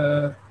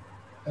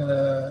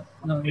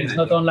 No, he's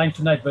not online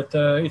tonight, but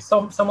it's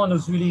someone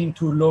who's really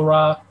into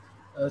LoRa.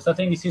 So I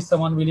think this is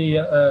someone really,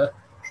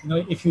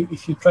 if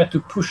you try to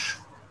push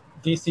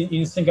this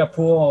in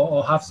Singapore,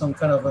 or have some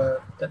kind of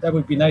that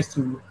would be nice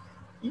to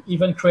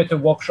even create a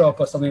workshop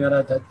or something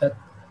like that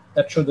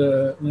show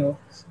the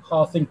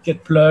how things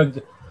get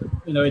plugged.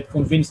 It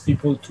convinces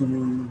people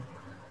to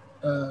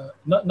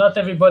not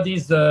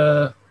everybody's.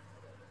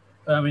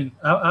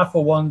 I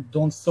for one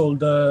don't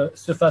solder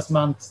surface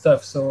mount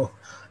stuff, so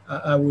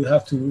I would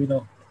have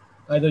to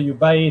either you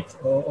buy it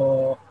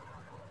or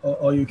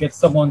you get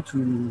someone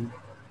to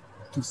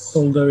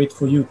solder it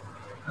for you,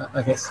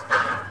 I guess.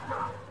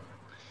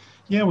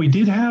 Yeah, we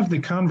did have the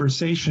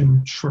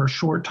conversation for a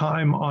short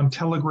time on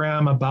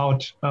Telegram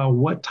about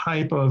what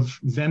type of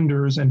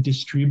vendors and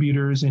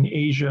distributors in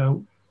Asia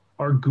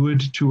are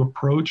good to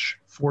approach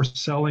for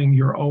selling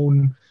your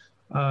own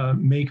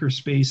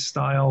makerspace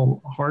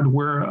style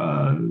hardware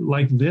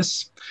like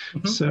this.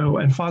 Mm-hmm. So,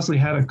 and Fazli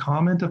had a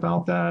comment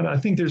about that. I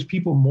think there's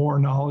people more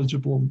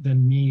knowledgeable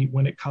than me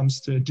when it comes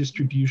to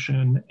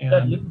distribution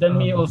and than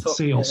me also.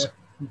 Sales.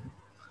 Yeah.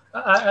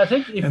 I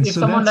think if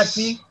someone like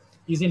me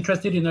is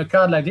interested in a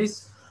card like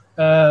this,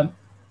 I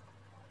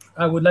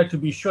would like to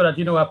be sure that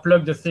I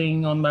plug the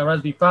thing on my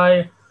Raspberry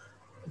Pi.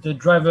 The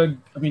driver,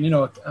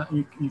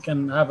 you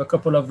can have a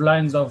couple of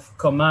lines of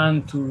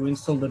command to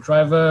install the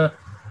driver,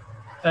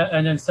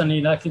 and then suddenly,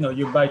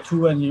 you buy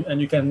 2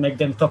 and you can make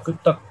them talk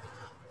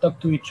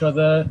to each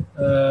other.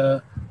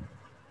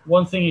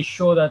 One thing is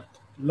sure that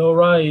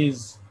LoRa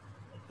is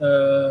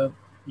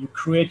you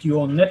create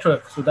your own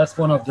network, so that's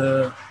one of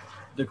the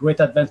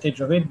great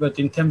advantage of it. But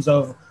in terms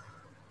of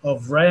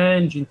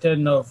range, in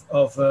terms of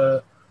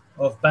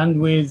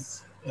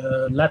bandwidth,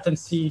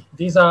 latency,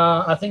 these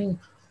are, I think,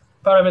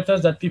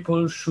 parameters that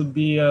people should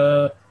be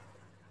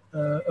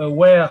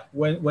aware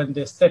when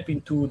they step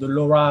into the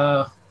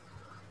LoRa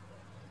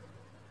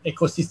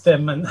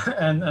ecosystem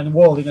and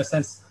world, in a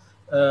sense,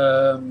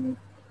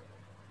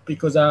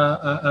 because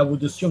I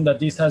would assume that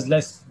this has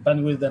less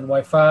bandwidth than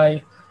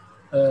Wi-Fi.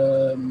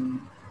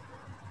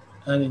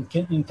 and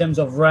in terms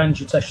of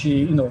range, it's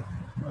actually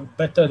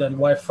better than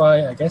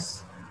Wi-Fi, I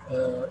guess,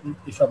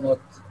 if I'm not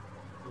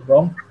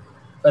wrong.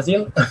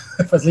 Fazil,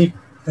 Fazli.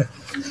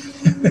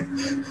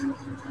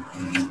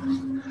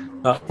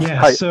 Yeah.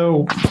 Hi.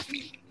 So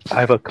I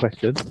have a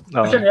question.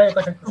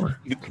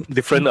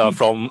 Different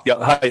from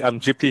Hi, I'm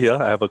GP here.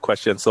 I have a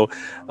question. So,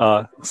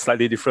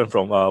 slightly different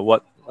from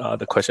what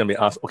the question we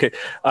asked. Okay,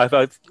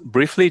 I've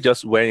briefly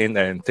just went in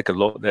and take a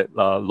look at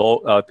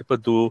people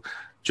do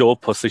geo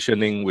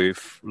positioning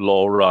with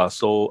LoRa.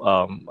 So,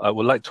 I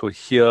would like to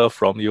hear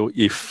from you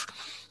if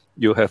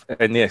you have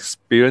any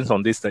experience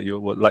on this that you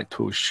would like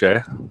to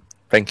share.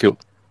 Thank you.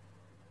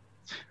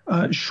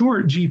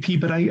 Sure, GP,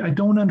 but I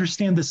don't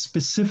understand the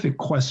specific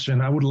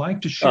question. I would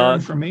like to share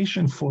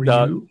information for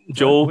you.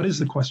 What is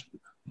the question?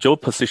 Geo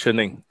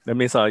positioning. That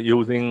means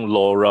using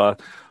LoRa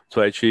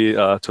to actually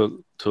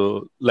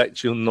to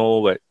let you know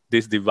where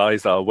this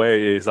device where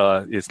it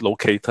is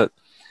located.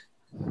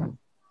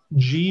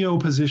 Geo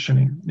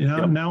positioning.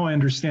 Now I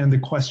understand the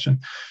question.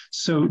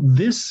 So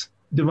this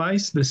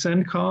device, the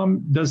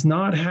Sendcomm, does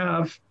not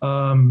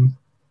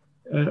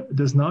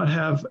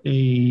have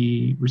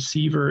a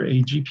receiver,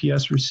 a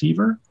GPS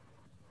receiver.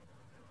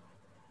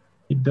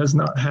 It does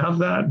not have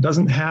that.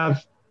 Doesn't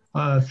have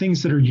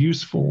things that are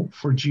useful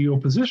for geo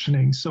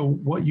positioning. So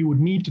what you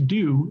would need to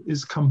do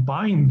is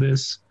combine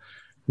this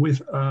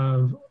with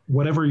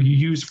whatever you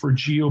use for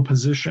geo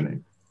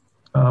positioning.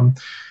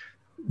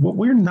 What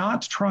we're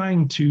not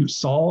trying to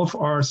solve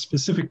are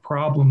specific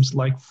problems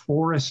like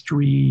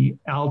forestry,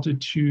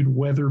 altitude,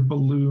 weather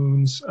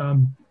balloons,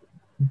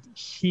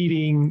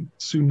 heating,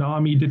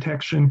 tsunami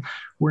detection.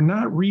 We're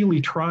not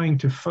really trying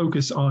to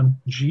focus on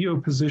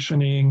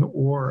geo-positioning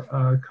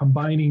or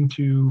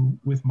combining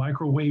with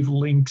microwave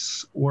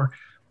links, or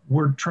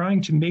we're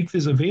trying to make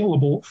this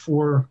available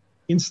for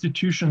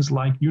institutions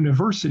like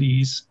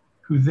universities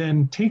who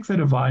then take the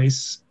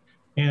device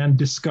and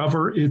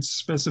discover its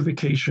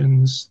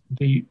specifications.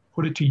 They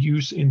put it to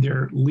use in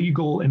their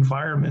legal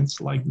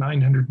environments like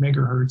 900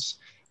 megahertz,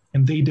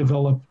 and they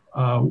develop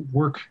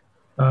work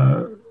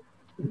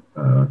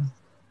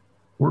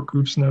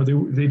groups. No,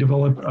 they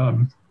develop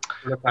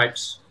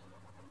prototypes,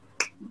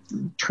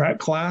 track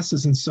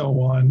classes, and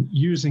so on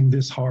using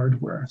this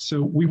hardware.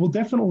 So we will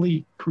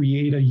definitely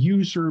create a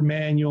user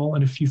manual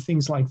and a few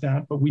things like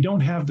that, but we don't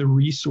have the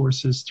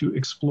resources to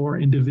explore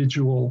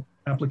individual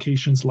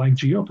applications like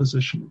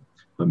geopositioning.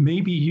 But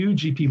maybe you,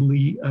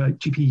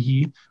 GP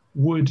Yi,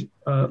 would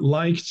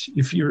like,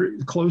 if you're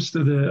close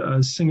to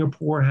the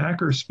Singapore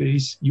hacker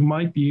space, you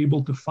might be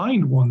able to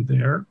find one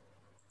there.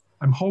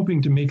 I'm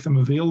hoping to make them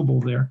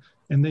available there.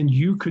 And then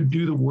you could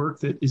do the work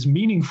that is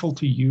meaningful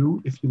to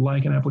you. If you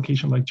like an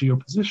application like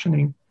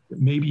geopositioning, that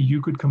maybe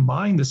you could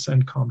combine the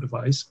Sendcomm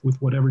device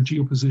with whatever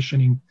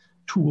geopositioning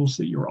tools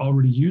that you're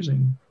already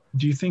using.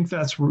 Do you think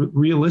that's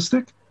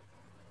realistic?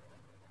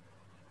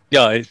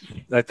 Yeah,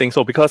 I think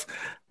so, because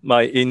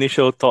my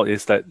initial thought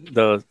is that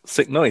the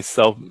signal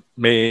itself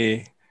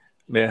may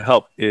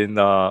help in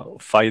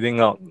finding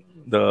out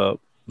the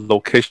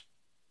location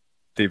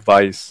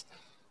device.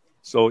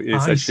 So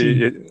it's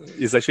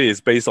actually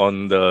based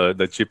on the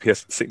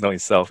GPS signal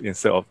itself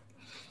instead of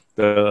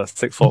the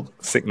Sigfox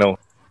signal.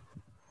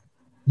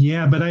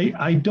 Yeah, but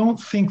I don't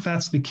think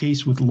that's the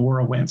case with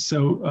LoRaWAN.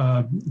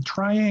 So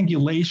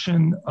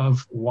triangulation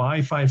of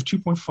Wi-Fi of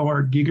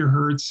 2.4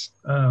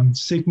 gigahertz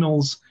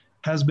signals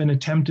has been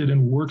attempted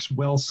and works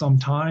well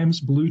sometimes.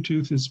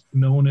 Bluetooth is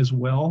known as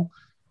well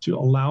to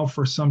allow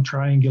for some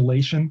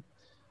triangulation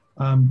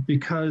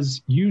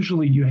because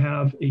usually you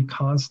have a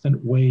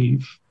constant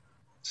wave.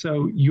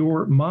 So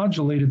your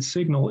modulated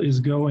signal is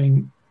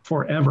going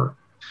forever.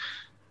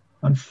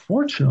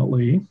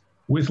 Unfortunately,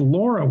 with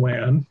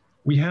LoRaWAN,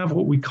 we have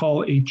what we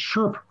call a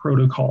chirp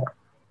protocol.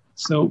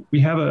 So we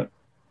have a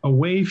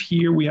wave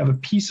here, we have a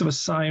piece of a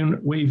sine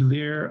wave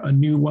there, a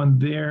new one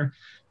there,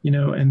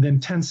 and then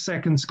 10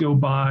 seconds go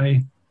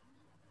by,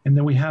 and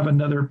then we have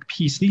another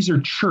piece. These are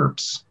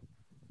chirps,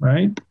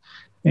 right?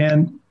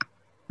 And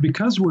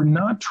because we're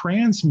not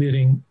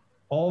transmitting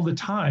all the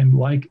time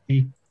like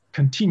a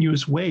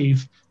continuous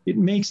wave, it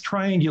makes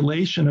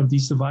triangulation of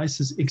these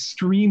devices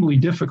extremely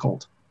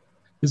difficult.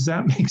 Does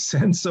that make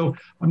sense? So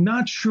I'm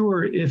not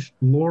sure if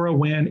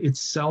LoRaWAN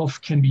itself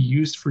can be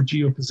used for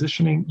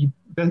geopositioning.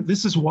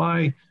 This is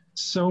why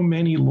so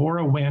many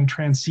LoRaWAN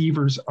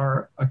transceivers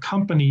are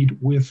accompanied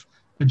with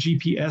a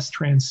GPS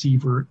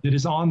transceiver that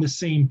is on the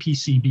same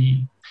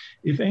PCB.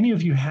 If any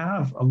of you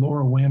have a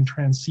LoRaWAN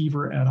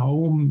transceiver at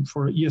home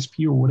for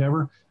ESP or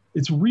whatever,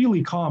 it's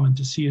really common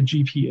to see a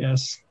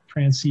GPS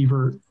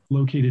transceiver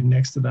located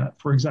next to that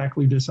for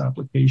exactly this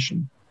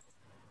application.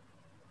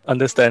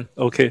 Understand.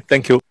 Okay,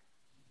 thank you.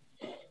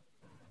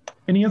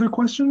 Any other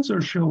questions,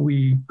 or shall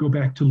we go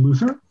back to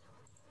Luther?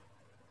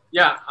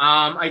 Yeah,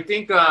 I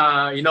think,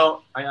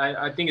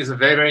 I think it's a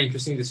very, very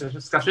interesting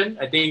discussion.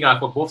 I think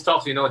for both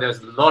talks, there's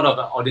a lot of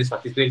audience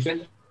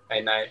participation,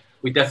 and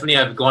we definitely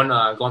have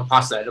gone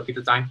past the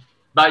allocated time.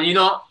 But,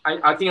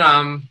 I think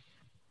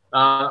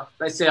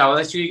let's say I'll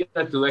actually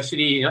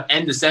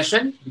end the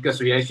session because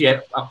we actually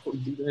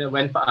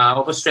went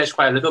overstretched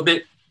quite a little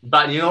bit.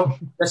 But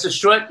rest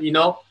assured,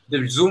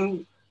 the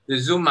Zoom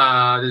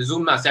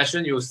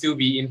session will still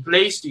be in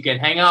place. You can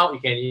hang out. You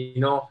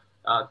can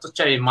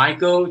chat with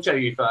Michael, chat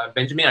with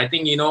Benjamin. I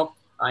think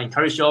I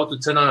encourage you all to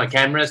turn on your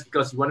cameras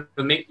because you want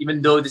to make,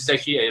 even though this is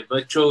actually a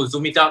virtual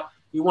Zoom meetup,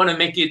 you want to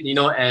make it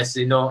as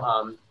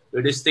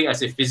realistic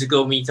as a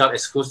physical meetup,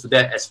 as close to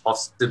that as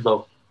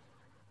possible.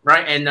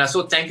 Right, and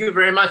so thank you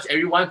very much,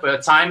 everyone, for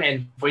your time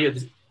and for your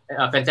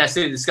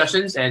fantastic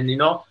discussions. And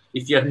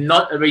if you have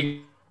not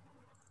already,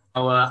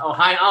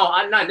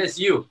 hi, Anna, that's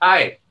you.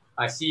 Hi,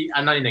 I see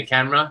Anna in the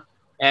camera.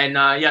 And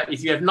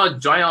if you have not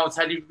joined our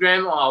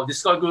Telegram or our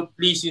Discord group,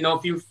 please,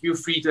 feel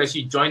free to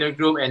actually join the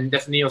group and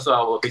definitely also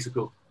our Facebook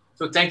group.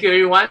 So thank you,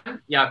 everyone.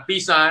 Yeah,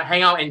 please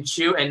hang out and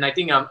chill. And I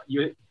think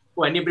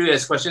for anybody who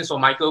has questions for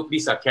Michael,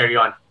 please carry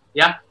on.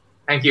 Yeah,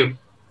 thank you.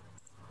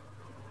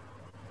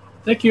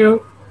 Thank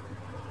you.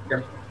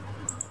 Yeah.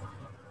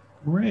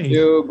 Great. Thank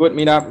you. Good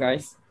meetup,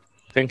 guys.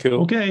 Thank you.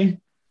 Okay.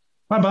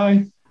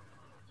 Bye-bye.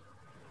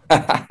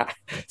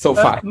 So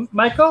far.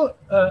 Michael,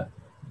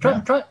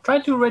 try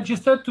to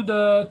register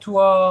to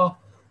our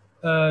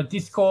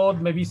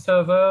Discord, maybe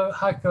server,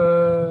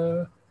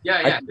 Hackware.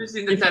 Yeah. This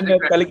is in the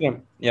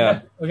Telegram.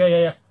 Yeah.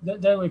 Okay, yeah.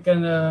 Then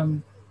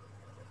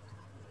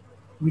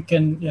we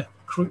can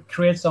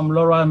create some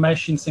LoRa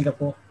mesh in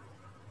Singapore.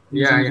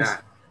 Yeah.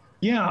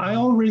 Yeah, I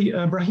already,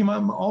 Brahim,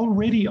 I'm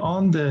already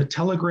on the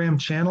Telegram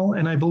channel,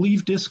 and I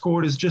believe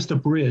Discord is just a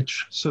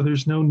bridge, so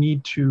there's no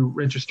need to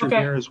register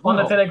there as well.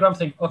 On the Telegram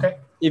thing, okay.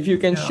 If you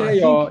can share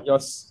your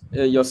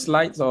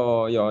slides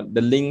or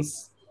the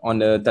links on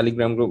the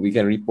Telegram group, we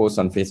can repost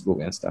on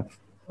Facebook and stuff.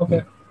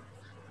 Okay.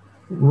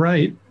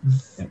 Right.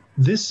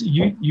 This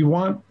you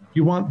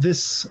want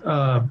this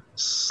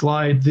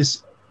slide,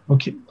 this,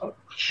 okay,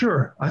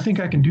 sure, I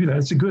think I can do that.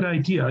 It's a good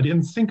idea. I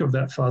didn't think of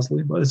that,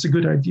 Fazli, but it's a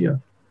good idea.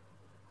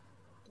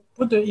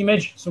 Put the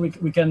image so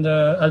we can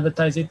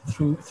advertise it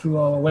through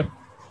our web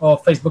or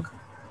Facebook.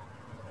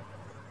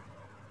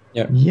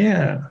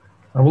 Yeah,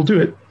 I will do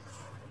it.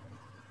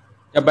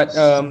 Yeah, but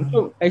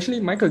so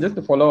actually, Michael, just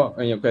to follow up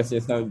on your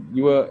questions now,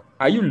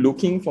 are you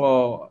looking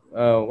for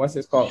what's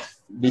it called,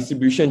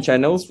 distribution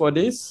channels for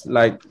this?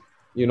 Like,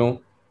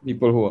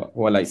 people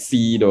who are like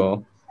seed,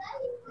 or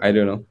I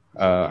don't know.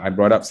 I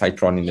brought up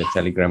Citron in the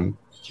Telegram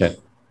chat.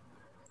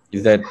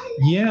 Is that?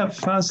 Yeah,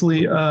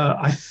 Fazli,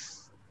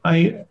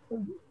 I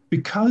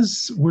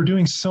because we're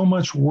doing so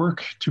much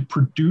work to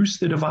produce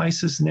the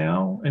devices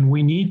now, and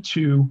we need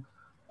to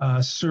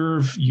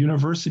serve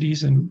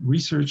universities and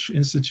research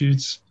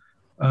institutes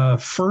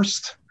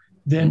first,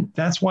 then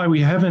that's why we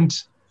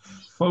haven't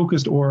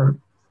focused or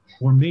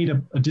made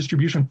a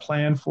distribution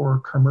plan for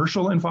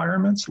commercial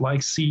environments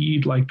like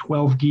Seed, like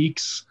 12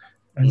 Geeks,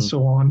 and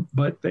so on.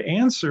 But the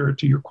answer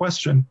to your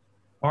question,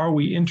 are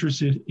we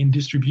interested in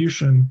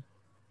distribution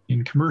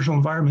in commercial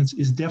environments,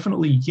 is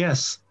definitely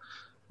yes.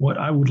 What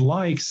I would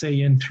like,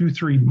 say in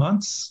 2-3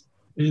 months,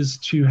 is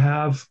to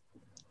have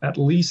at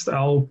least,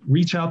 I'll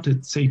reach out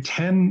to say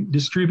 10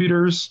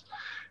 distributors,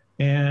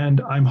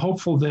 and I'm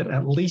hopeful that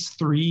at least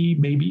 3,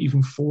 maybe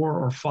even 4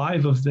 or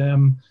 5 of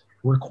them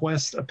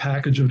request a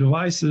package of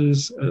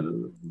devices,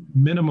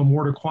 minimum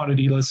order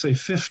quantity, let's say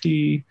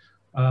 50.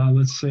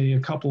 Let's say a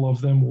couple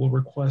of them will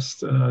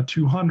request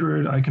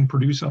 200. I can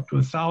produce up to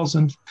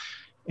 1,000.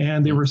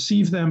 And they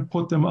receive them,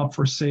 put them up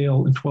for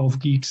sale in 12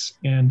 Geeks.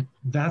 And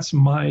that's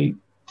my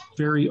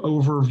very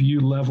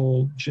overview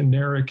level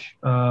generic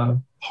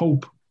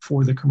hope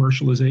for the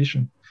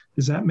commercialization.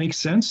 Does that make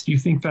sense? Do you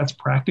think that's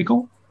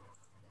practical?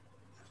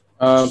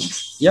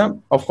 Yeah,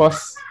 of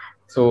course.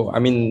 So, I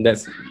mean,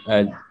 that's,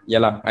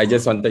 I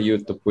just wanted you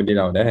to put it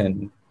out there,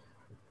 and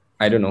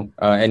I don't know,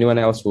 anyone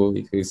else who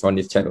is on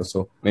this chat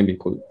also maybe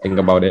could think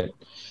about it.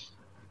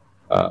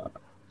 So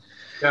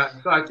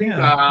I think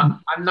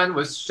Anand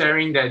was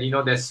sharing that,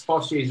 there's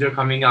Force Asia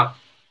coming up.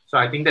 So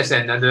I think that's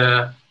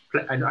another,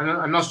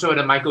 I'm not sure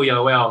that Michael, you're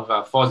aware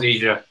of Force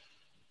Asia.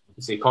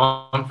 It's a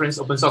conference,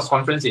 open source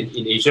conference in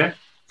Asia.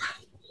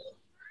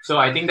 So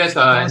I think that's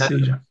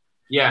another,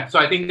 so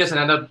I think that's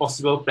another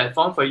possible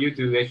platform for you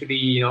to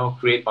actually,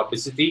 create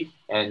publicity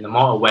and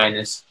more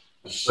awareness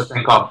for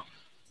Sendcomm.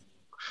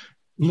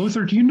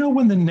 Luther, do you know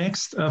when the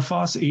next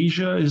FOSS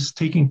Asia is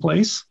taking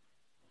place?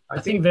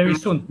 I think very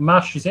soon.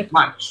 March, is it?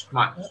 March.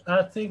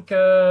 I think,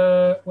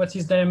 what's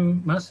his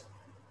name?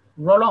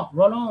 Roland.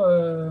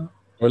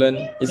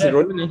 Roland. Is it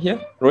Roland in here?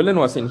 Roland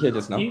was in here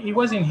just now. He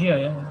was in here,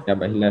 yeah. Yeah,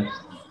 but he left.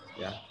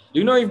 Yeah. Do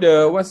you know if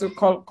the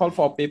call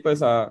for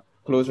papers are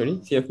closed already?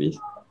 CFPs?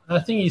 I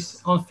think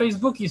he's on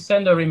Facebook. He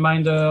sent a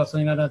reminder or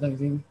something like that, I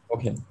think.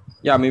 Okay.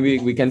 Yeah, maybe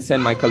we can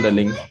send Michael the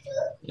link.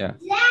 Yeah.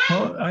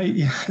 Well,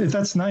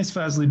 that's nice,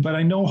 Fazli, but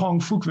I know Hong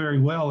Fook very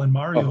well and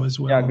Mario as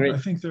well. Yeah, great. I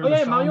think they're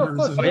the Mario,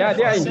 founders of they are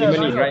in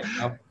Germany right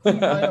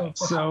now.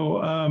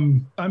 So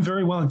I'm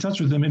very well in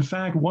touch with them. In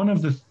fact, one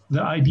of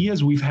the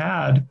ideas we've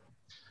had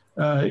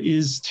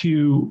is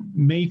to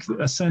make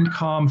a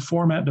Sendcomm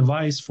format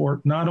device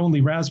for not only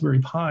Raspberry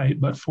Pi,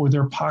 but for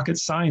their Pocket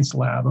Science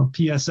Lab, a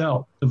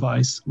PSL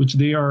device, which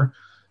they are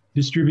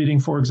distributing.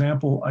 For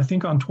example, I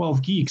think on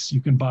 12 Geeks, you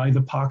can buy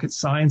the Pocket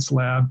Science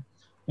Lab,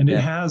 and it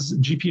has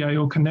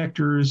GPIO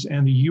connectors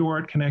and the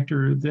UART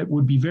connector that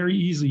would be very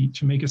easy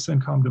to make a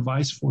Sendcomm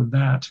device for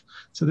that.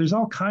 So there's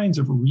all kinds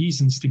of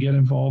reasons to get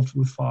involved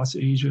with FOSS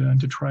Asia and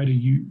to try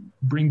to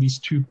bring these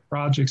two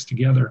projects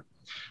together.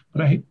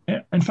 But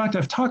in fact,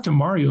 I've talked to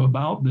Mario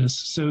about this.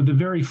 So the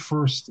very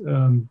first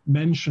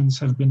mentions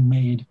have been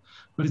made,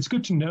 but it's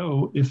good to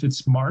know if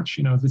it's March,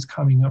 if it's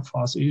coming up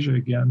FOSS Asia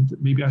again,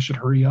 that maybe I should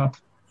hurry up,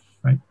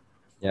 right?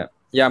 Yeah.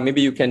 Yeah,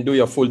 maybe you can do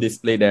your full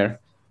display there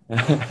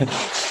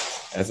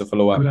as a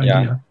follow-up. Good Yeah.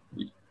 idea.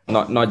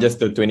 Not just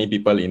the 20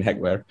 people in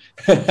Hackware.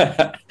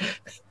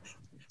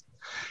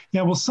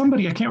 Yeah, well,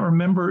 somebody, I can't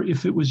remember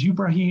if it was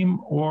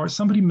Ibrahim or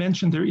somebody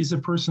mentioned there is a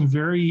person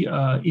very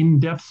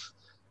in-depth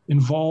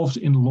involved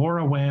in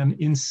LoRaWAN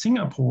in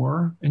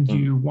Singapore, and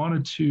you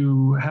wanted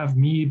to have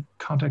me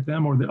contact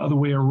them or the other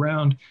way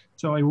around.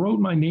 So I wrote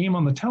my name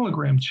on the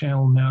Telegram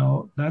channel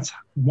now. That's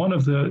one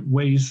of the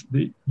ways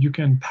that you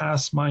can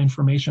pass my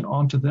information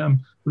on to them.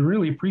 We'd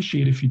really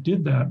appreciate if you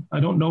did that. I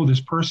don't know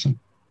this person.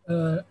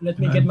 Let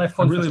me get my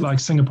phone. I really like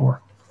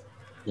Singapore.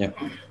 Yeah.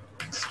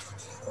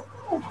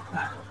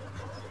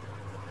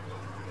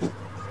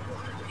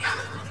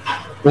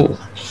 Cool.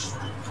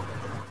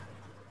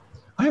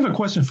 I have a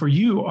question for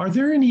you. Are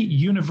there any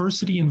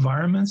university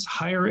environments,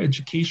 higher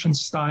education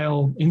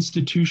style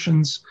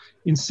institutions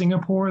in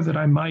Singapore that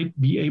I might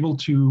be able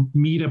to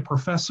meet a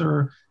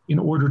professor in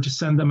order to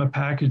send them a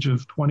package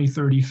of 20,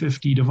 30,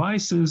 50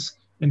 devices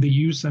and they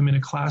use them in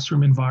a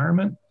classroom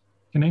environment?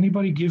 Can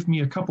anybody give me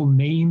a couple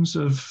names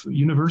of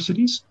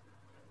universities?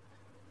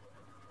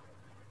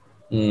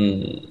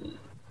 Well,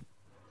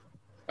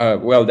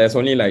 there's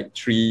only like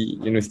 3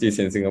 universities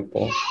in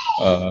Singapore.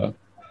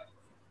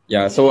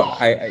 Yeah, so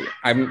I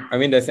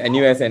mean, there's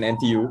NUS and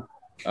NTU.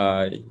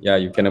 Yeah,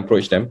 you can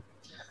approach them.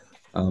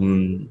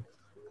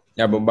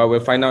 Yeah, but we'll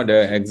find out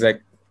the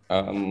exact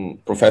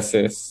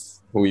professors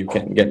who you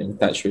can get in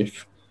touch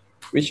with.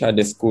 Which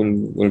other school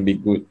will be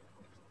good?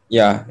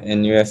 Yeah,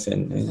 NUS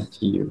and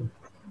NTU.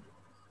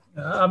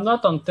 I'm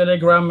not on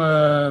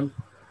Telegram.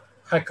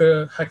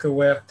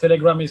 Hackware.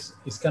 Telegram is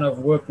kind of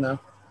work now.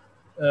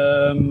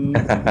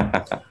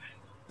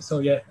 So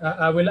yeah,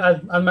 I will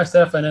add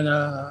myself and then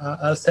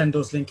I'll send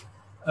those links.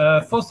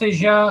 FOSS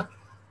Asia,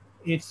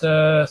 it's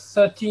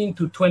 13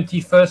 to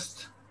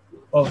 21st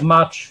of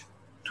March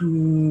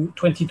to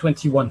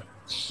 2021.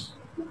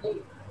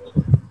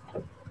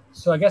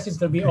 So I guess it's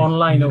going to be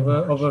online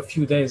over a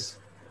few days.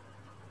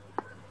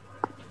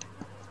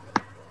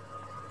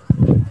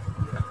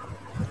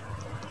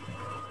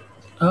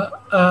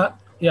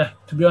 Yeah,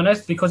 to be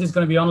honest, because it's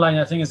going to be online,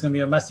 I think it's going to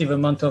be a massive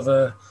amount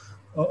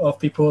of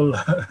people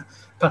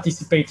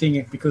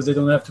participating because they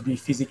don't have to be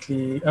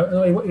physically.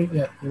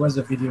 It was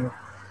a video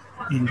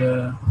in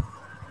the.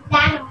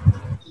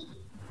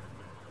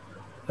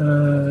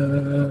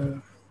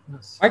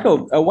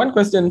 Michael, one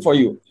question for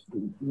you: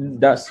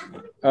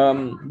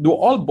 do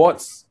all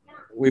boards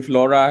with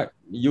LoRa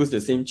use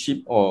the same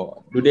chip,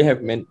 or do they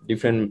have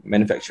different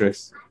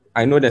manufacturers?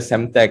 I know the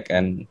Semtech,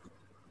 and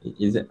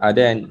are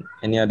there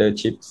any other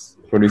chips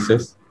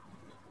producers?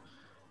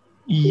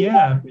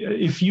 Yeah,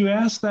 if you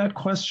asked that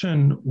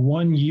question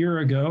 1 year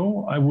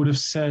ago, I would have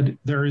said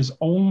there is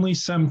only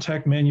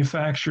Semtech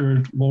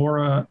manufactured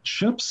LoRa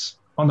chips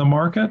on the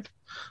market.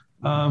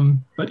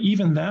 But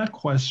even that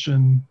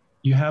question,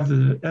 you have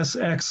the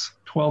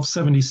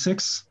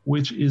SX1276,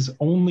 which is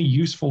only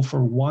useful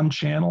for one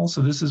channel.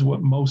 So this is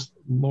what most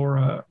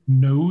LoRa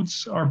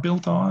nodes are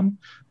built on,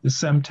 the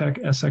Semtech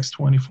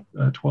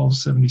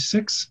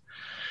SX1276.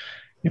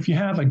 If you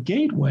have a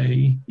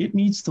gateway, it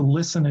needs to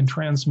listen and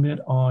transmit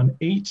on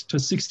 8 to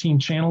 16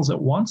 channels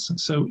at once.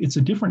 So it's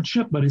a different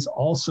chip, but it's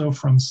also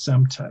from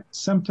Semtech.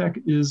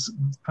 Semtech is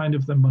kind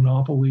of the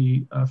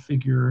monopoly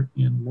figure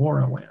in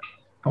LoRaWAN.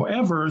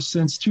 However,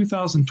 since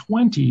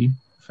 2020, in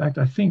fact,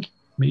 I think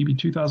maybe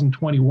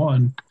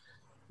 2021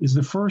 is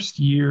the first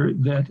year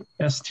that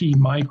ST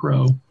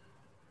Micro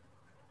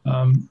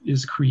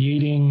is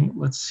creating,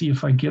 let's see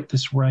if I get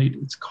this right,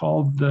 it's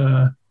called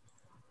the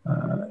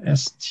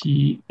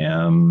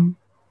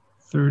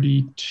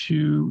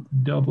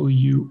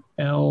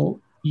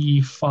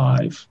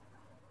STM32WLE5.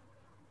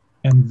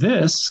 And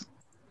this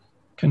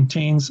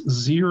contains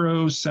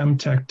zero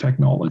Semtech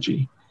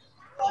technology.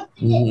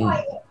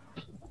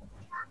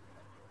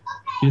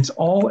 It's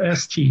all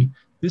ST.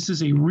 This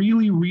is a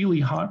really, really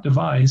hot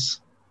device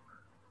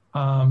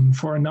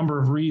for a number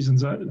of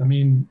reasons. I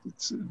mean,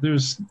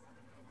 there's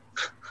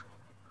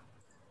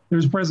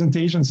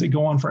presentations that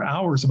go on for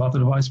hours about the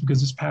device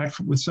because it's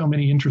packed with so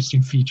many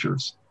interesting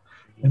features.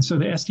 And so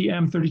the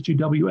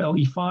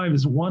STM32WLE5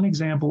 is one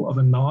example of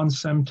a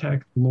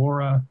non-Semtech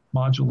LoRa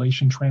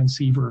modulation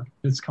transceiver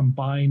that's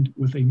combined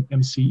with an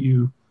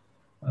MCU.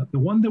 The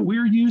one that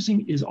we're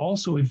using is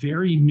also a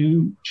very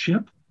new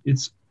chip.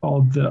 It's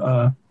called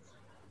the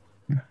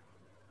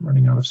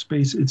running out of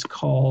space. It's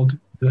called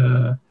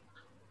the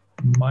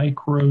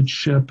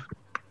microchip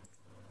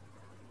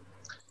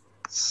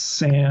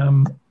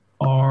SAM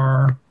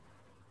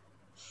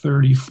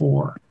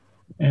R34.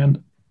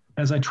 And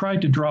as I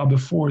tried to draw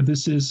before,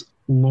 this is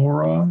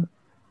LoRa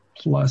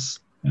plus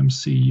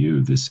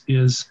MCU. This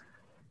is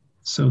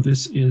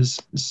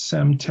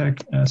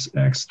Semtech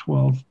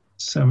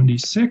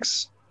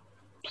SX1276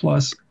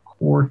 plus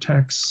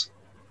Cortex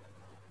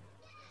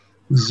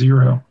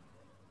 0.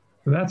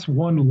 So that's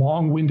one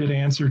long-winded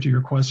answer to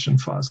your question,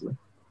 Fazli.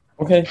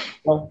 Okay,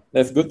 well,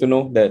 that's good to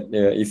know that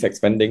it's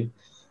expanding.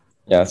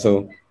 Yeah,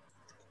 so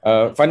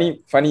funny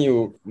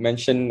you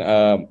mentioned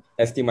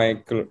ST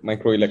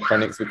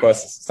Microelectronics,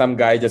 because some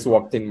guy just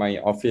walked in my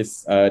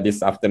office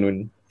this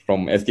afternoon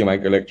from ST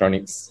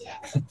Microelectronics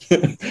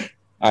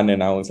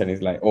unannounced, and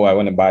he's like, "Oh, I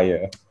want to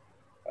buy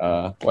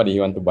what do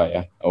you want to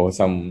buy?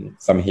 Some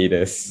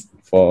headers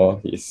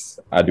for his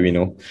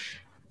Arduino."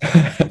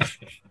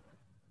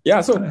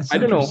 Yeah, so That's I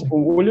don't know.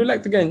 Would you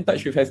like to get in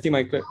touch with ST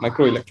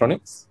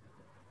Microelectronics?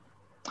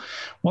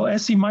 Well,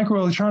 ST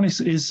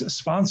Microelectronics is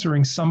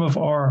sponsoring some of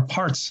our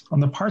parts on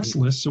the parts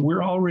list, so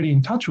we're already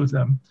in touch with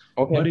them.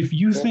 Okay. But if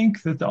you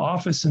think that the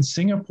office in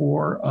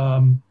Singapore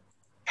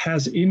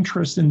has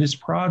interest in this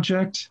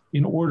project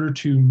in order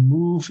to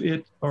move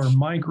it or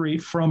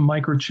migrate from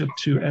microchip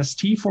to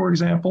ST, for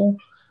example,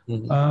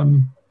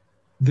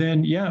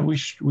 then yeah,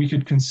 we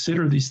could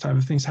consider these type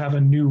of things, have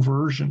a new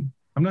version.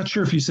 I'm not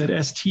sure if you said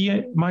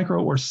ST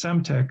Micro or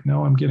Semtech.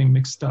 No, I'm getting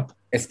mixed up.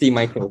 ST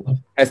Micro.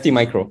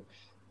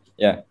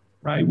 Yeah.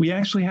 Right. We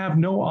actually have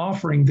no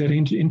offering that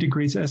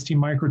integrates ST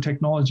Micro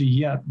technology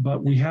yet,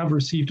 but we have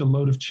received a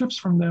load of chips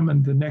from them,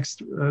 and the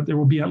next there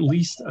will be at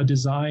least a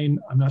design.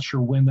 I'm not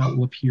sure when that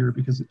will appear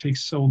because it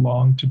takes so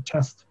long to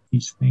test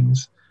these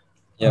things.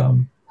 Yeah.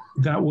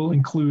 That will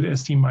include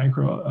ST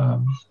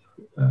Micro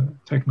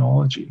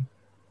technology.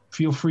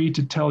 Feel free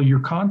to tell your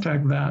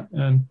contact that,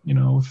 and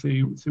if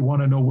they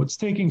want to know what's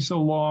taking so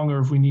long,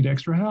 or if we need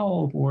extra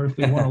help, or if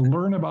they want to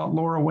learn about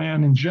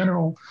LoRaWAN in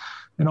general,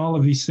 and all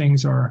of these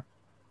things are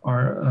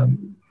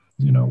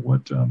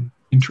what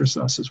interests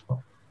us as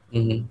well.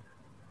 Mm-hmm.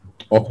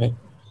 Okay.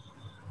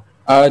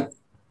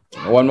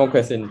 One more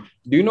question.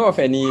 Do you know of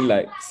any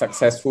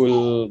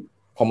successful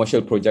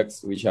commercial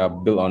projects which are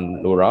built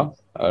on LoRa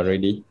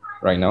already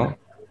right now?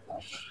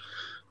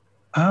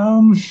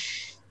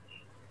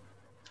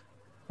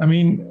 I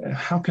mean,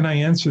 how can I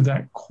answer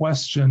that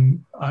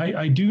question?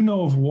 I do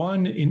know of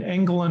one in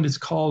England. It's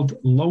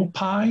called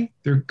LoPi.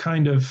 They're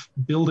kind of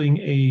building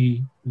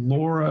a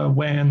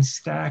LoRaWAN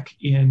stack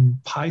in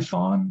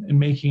Python and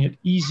making it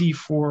easy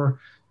for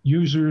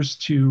users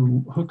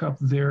to hook up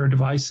their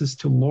devices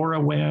to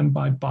LoRaWAN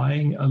by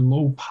buying a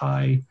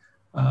LoPi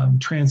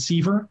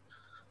transceiver.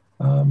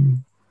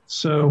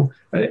 So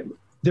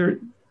there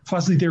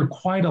are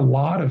quite a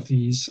lot of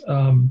these.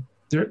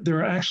 There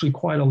are actually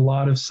quite a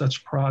lot of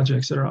such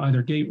projects that are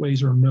either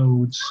gateways or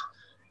nodes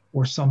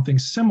or something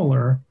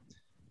similar,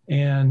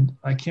 and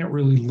I can't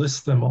really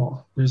list them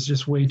all. There's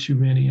just way too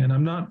many, and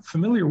I'm not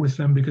familiar with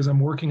them because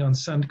I'm working on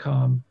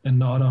Sendcomm and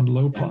not on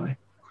LoPi.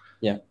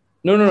 Yeah.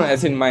 No.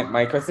 As in,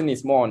 my question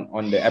is more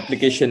on the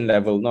application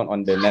level, not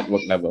on the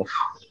network level.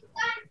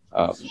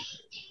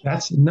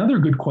 That's another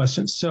good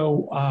question.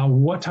 So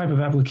what type of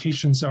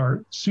applications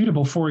are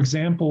suitable? For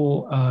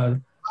example,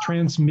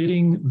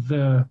 transmitting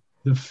the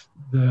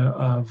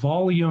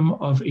volume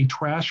of a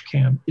trash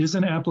can is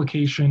an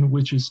application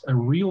which is a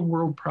real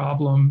world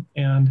problem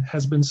and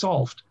has been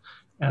solved.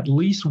 At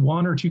least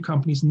one or two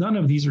companies, none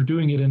of these are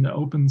doing it in an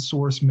open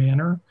source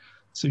manner.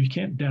 So you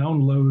can't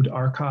download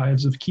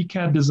archives of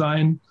KiCad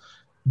design,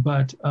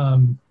 but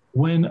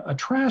when a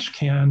trash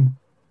can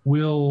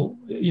will,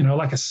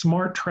 like a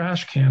smart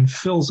trash can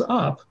fills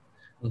up,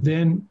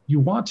 then you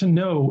want to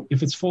know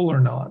if it's full or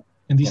not.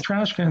 And these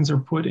trash cans are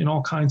put in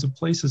all kinds of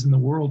places in the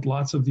world.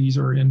 Lots of these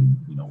are in,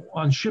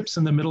 on ships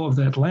in the middle of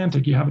the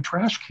Atlantic. You have a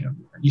trash can.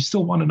 You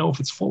still want to know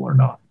if it's full or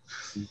not.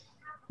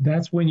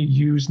 That's when you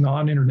use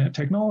non-internet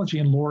technology,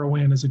 and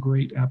LoRaWAN is a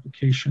great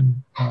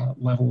application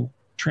level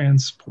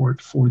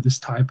transport for this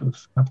type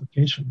of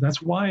application.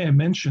 That's why I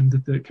mentioned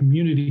that the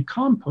community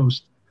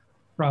compost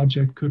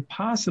project could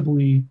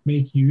possibly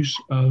make use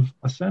of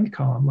a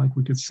Sendcomm, like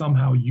we could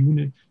somehow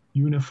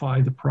unify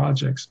the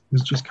projects.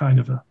 It's just kind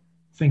of a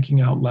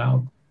thinking out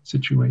loud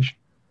situation.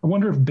 I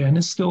wonder if Ben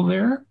is still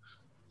there.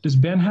 Does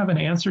Ben have an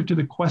answer to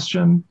the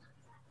question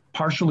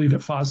partially that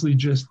Fazli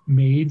just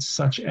made,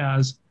 such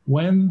as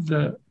when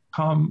the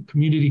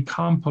community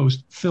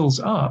compost fills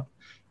up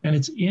and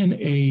it's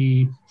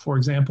in for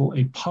example,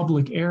 a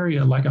public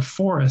area like a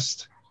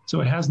forest,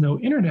 so it has no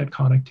internet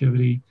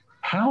connectivity,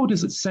 how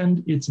does it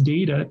send its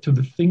data to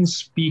the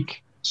ThingSpeak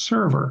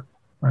server,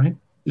 right?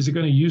 Is it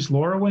going to use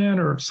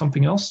LoRaWAN or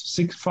something else,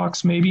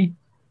 Sigfox maybe,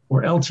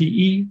 or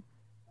LTE?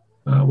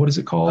 What is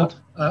it called?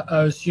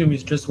 I assume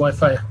it's just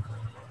Wi-Fi.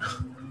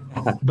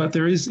 But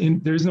there's no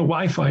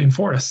Wi-Fi in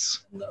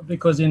forests.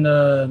 Because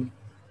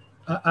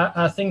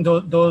I think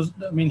those.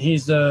 I mean,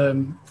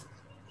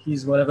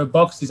 his whatever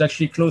box is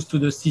actually close to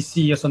the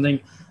CC or something.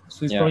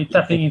 So he's probably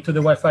tapping into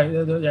the Wi-Fi.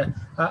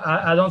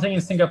 I don't think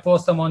in Singapore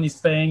someone is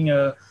paying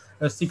a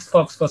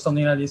 6FOX for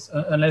something like this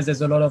unless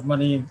there's a lot of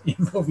money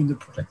involved in the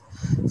project.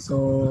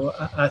 So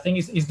I think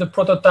it's the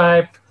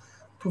prototype,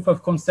 proof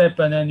of concept,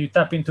 and then you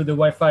tap into the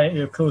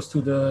Wi-Fi close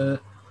to the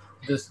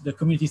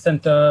community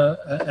center,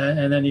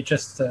 and then it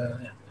just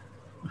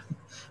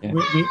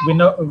we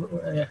know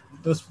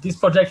this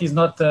project is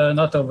not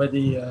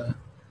already.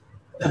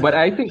 But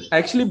I think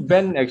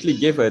Ben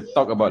gave a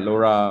talk about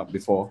LoRa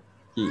before.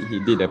 He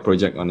did a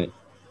project on it.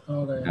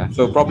 Okay. Yeah,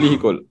 so probably he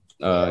could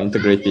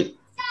integrate it.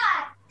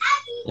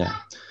 Yeah.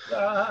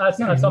 At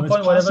some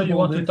point, whenever you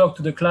want to talk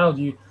to the cloud,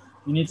 you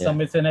need some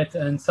Ethernet,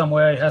 and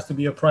somewhere it has to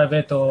be a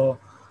private or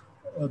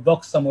a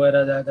box somewhere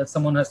that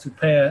someone has to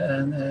pay,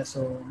 and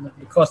so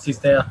the cost is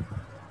there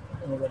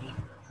already.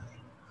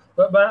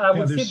 But I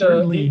would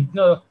see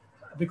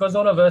because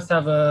all of us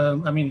have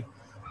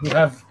we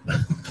have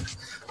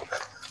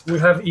we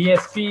have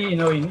ESP,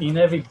 in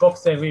every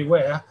box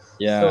everywhere.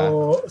 Yeah.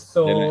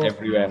 So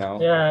everywhere now.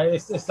 Yeah,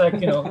 it's like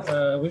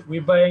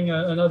we're buying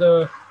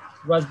another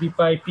Raspberry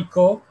Pi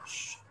Pico.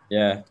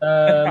 Yeah.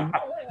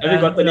 Have you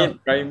gotten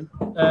it, Prime?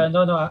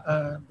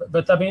 No.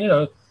 But I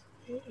mean,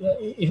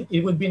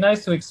 it would be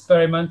nice to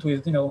experiment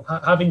with,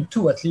 having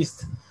two at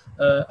least.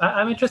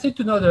 I'm interested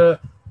to know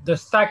the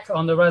stack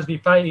on the Raspberry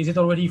Pi. Is it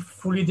already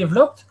fully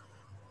developed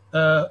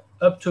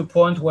up to a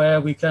point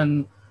where we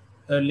can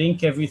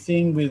link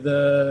everything with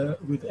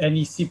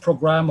any C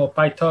program or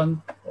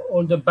Python?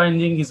 All the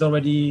binding is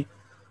already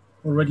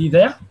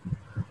there?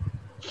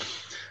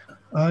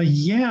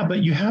 Yeah,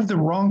 but you have the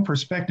wrong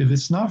perspective.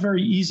 It's not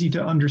very easy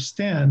to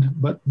understand,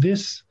 but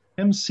this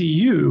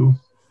MCU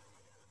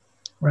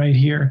right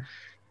here,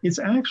 it's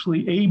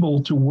actually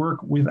able to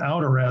work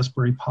without a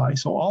Raspberry Pi.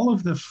 So all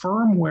of the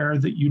firmware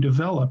that you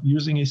develop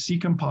using a C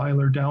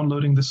compiler,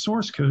 downloading the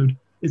source code,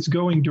 it's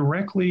going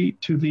directly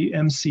to the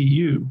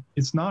MCU.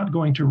 It's not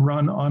going to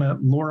run on a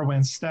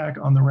LoRaWAN stack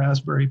on the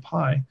Raspberry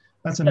Pi.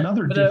 That's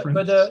another difference.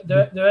 But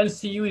the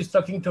MCU is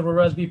talking to the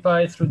Raspberry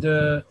Pi through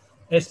the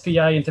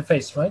SPI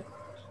interface, right?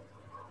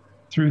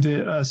 Through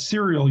the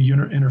serial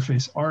unit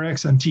interface,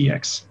 RX and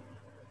TX.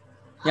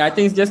 Yeah, I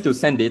think it's just to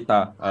send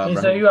data.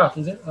 Is that UART,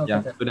 is it?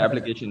 Okay, to the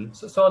application.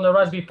 So on the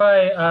Raspberry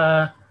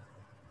Pi,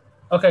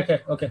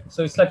 okay.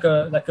 So it's like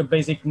a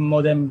basic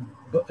modem.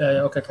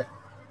 Okay.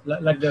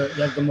 Like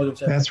the modem.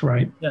 That's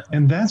right. Yeah.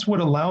 And that's what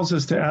allows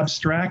us to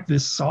abstract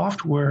this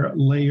software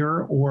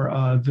layer or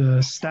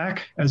the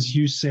stack, as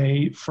you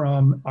say,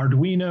 from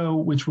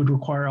Arduino, which would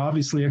require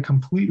obviously a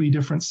completely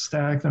different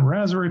stack than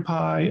Raspberry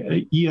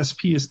Pi.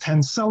 ESP is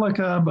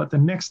Tensilica, but the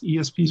next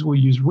ESPs will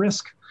use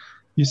RISC.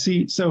 You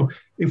see, so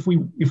if we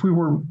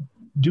were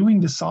doing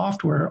the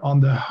software on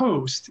the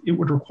host, it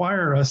would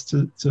require us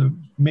to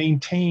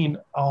maintain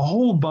a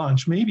whole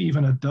bunch, maybe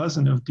even a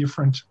dozen of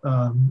different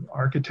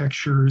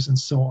architectures and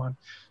so on.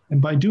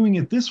 And by doing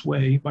it this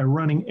way, by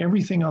running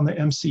everything on the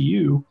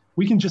MCU,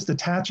 we can just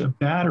attach a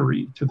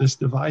battery to this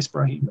device,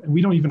 Brahim, and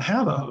we don't even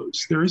have a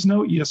host. There is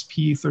no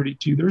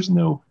ESP32. There's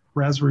no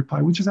Raspberry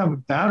Pi. We just have a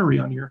battery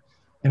on here,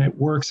 and it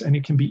works, and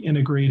it can be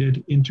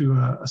integrated into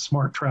a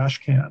smart trash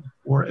can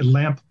or a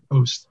lamp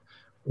post,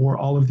 or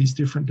all of these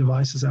different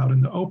devices out in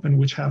the open,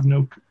 which have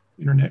no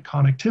internet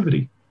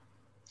connectivity.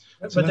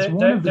 So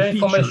but the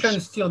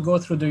information still go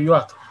through the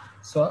UART.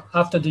 So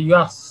after the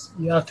UART,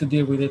 you have to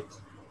deal with it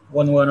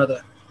one way or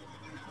another.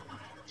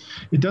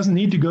 It doesn't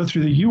need to go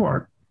through the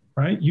UART,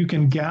 right? You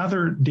can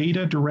gather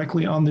data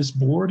directly on this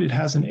board. It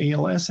has an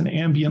ALS, an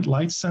ambient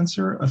light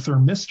sensor, a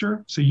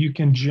thermistor, so you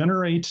can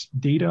generate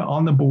data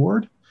on the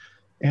board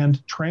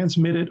and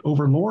transmit it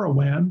over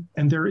LoRaWAN,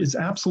 and there is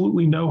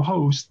absolutely no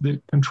host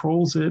that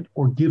controls it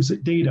or gives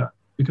it data,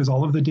 because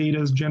all of the data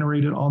is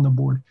generated on the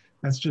board.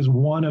 That's just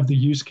one of the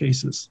use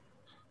cases.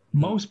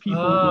 Most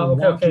people will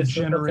want to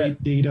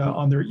generate data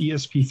on their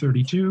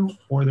ESP32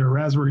 or their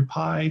Raspberry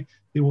Pi.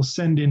 They will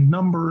send in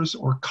numbers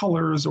or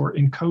colors or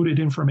encoded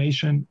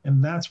information,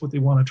 and that's what they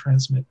want to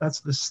transmit.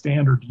 That's the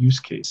standard use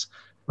case,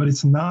 but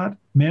it's not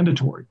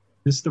mandatory.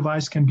 This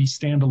device can be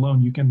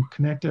standalone. You can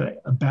connect a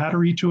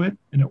battery to it,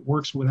 and it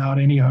works without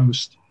any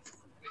host.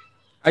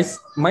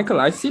 Michael,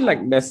 I see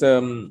like there's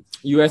a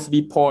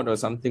USB port or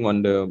something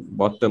on the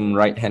bottom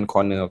right-hand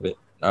corner of it.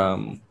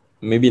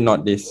 Maybe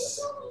not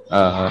this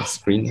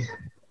screen.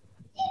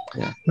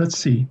 Yeah. Let's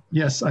see.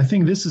 Yes, I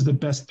think this is the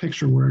best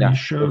picture where it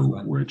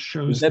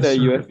shows. Is that a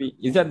USB?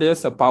 Is that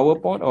just a power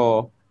port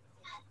or?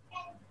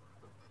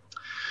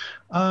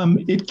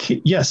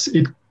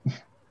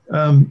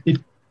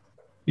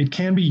 It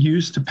can be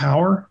used to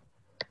power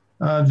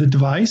the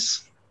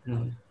device.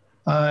 Mm-hmm.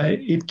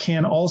 It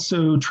can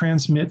also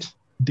transmit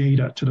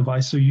data to the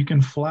device, so you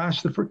can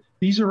flash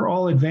these are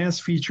all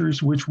advanced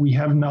features which we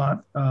have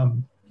not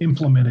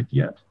implemented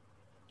yet,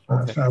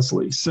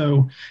 Fazli.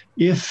 So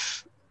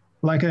if,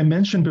 like I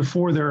mentioned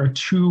before, there are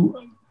two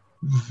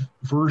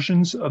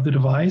versions of the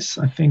device.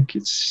 I think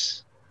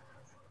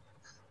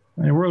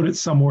I wrote it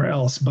somewhere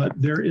else, but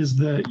there is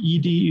the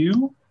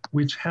EDU,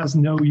 which has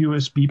no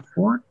USB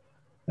port.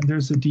 and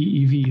there's the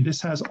DEV.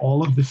 This has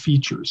all of the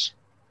features,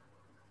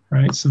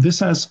 right? So this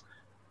has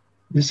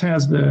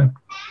the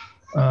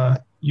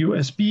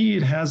USB,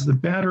 it has the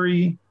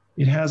battery,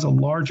 it has a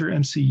larger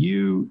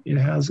MCU, it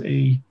has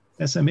a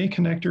SMA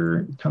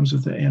connector, it comes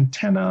with the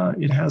antenna,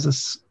 it has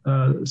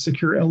a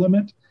secure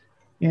element.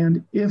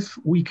 And if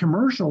we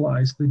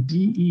commercialize the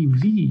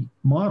DEV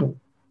model,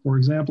 for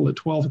example, at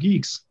 12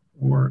 Geeks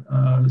or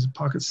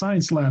Pocket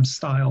Science Lab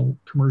style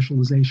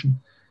commercialization,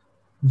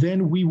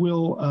 then we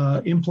will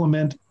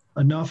implement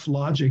enough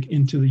logic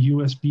into the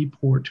USB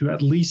port to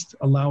at least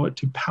allow it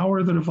to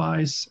power the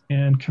device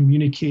and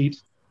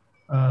communicate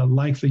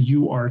like the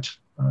UART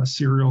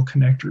serial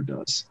connector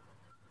does.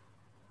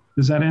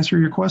 Does that answer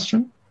your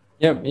question?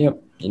 Yep,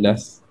 it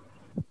does.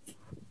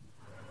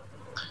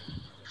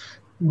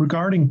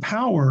 Regarding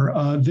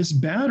power, this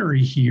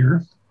battery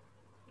here,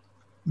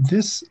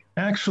 this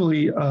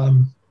actually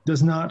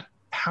does not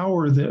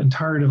power the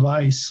entire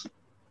device.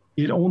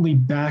 It only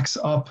backs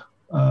up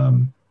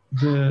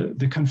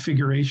the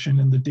configuration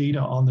and the data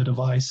on the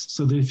device,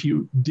 so that if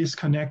you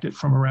disconnect it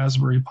from a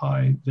Raspberry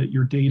Pi, that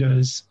your data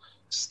is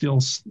still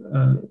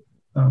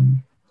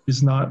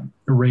is not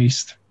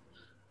erased.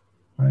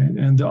 Right?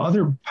 And the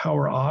other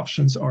power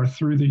options are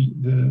through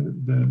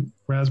the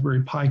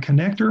Raspberry Pi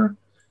connector.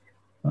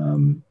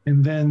 And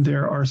then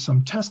there are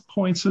some test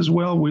points as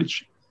well,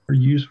 which are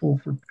useful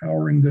for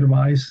powering the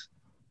device.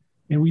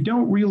 And we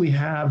don't really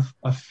have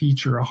a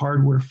feature, a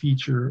hardware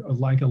feature of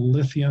like a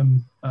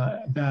lithium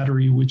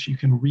battery, which you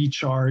can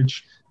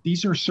recharge.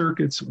 These are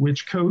circuits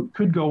which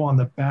could go on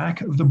the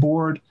back of the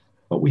board,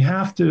 but we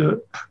have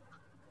to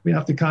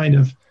kind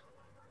of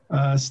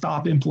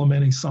stop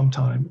implementing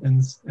sometime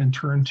and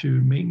turn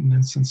to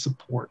maintenance and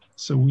support.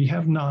 So we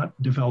have not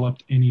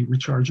developed any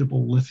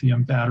rechargeable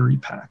lithium battery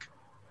pack.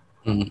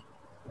 Mm-hmm.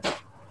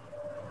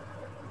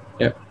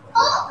 Yep.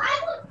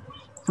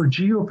 For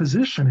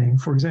geopositioning,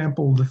 for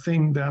example, the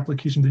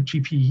application that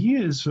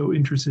GPE is so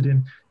interested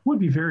in would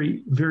be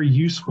very, very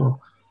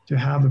useful to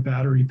have a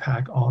battery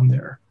pack on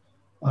there.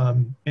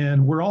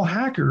 And we're all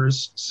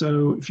hackers,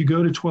 so if you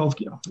go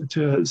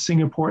to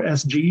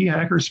Singapore.SG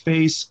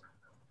hackerspace,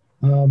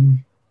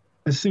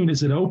 as soon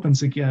as it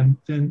opens again,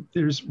 then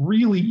there's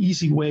really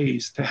easy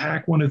ways to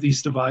hack one of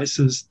these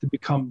devices to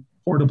become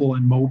portable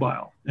and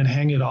mobile and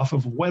hang it off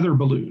of a weather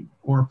balloon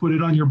or put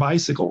it on your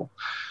bicycle.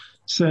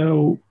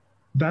 So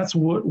that's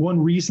one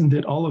reason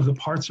that all of the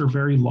parts are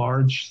very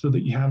large, so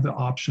that you have the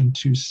option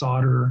to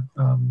solder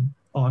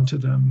onto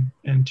them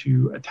and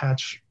to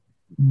attach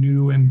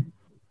new and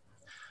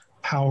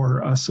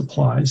power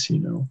supplies,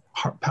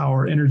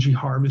 power, energy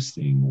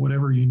harvesting,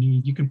 whatever you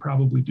need, you can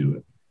probably do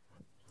it.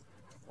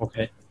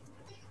 Okay.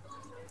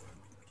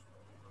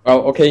 Well,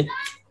 okay.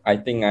 I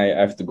think I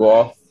have to go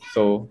off.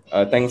 So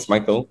thanks,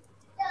 Michael.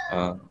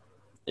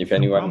 If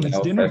anyone else, it's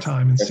dinner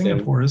time in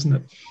Singapore, isn't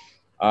it?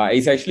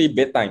 It's actually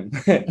bedtime.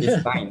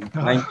 It's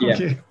 9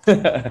 p.m.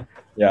 Okay.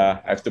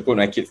 Yeah, I have to put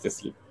my kids to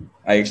sleep.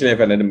 I actually have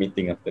another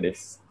meeting after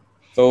this.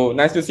 So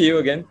nice to see you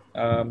again.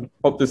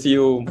 Hope to see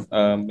you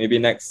maybe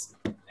next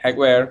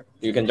Hackware.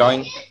 You can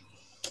join.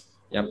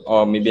 Yeah,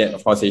 or maybe at a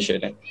Force Asia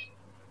then.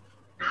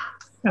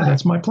 Yeah,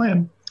 that's my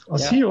plan. I'll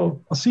see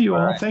you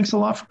all. Thanks a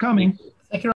lot for coming.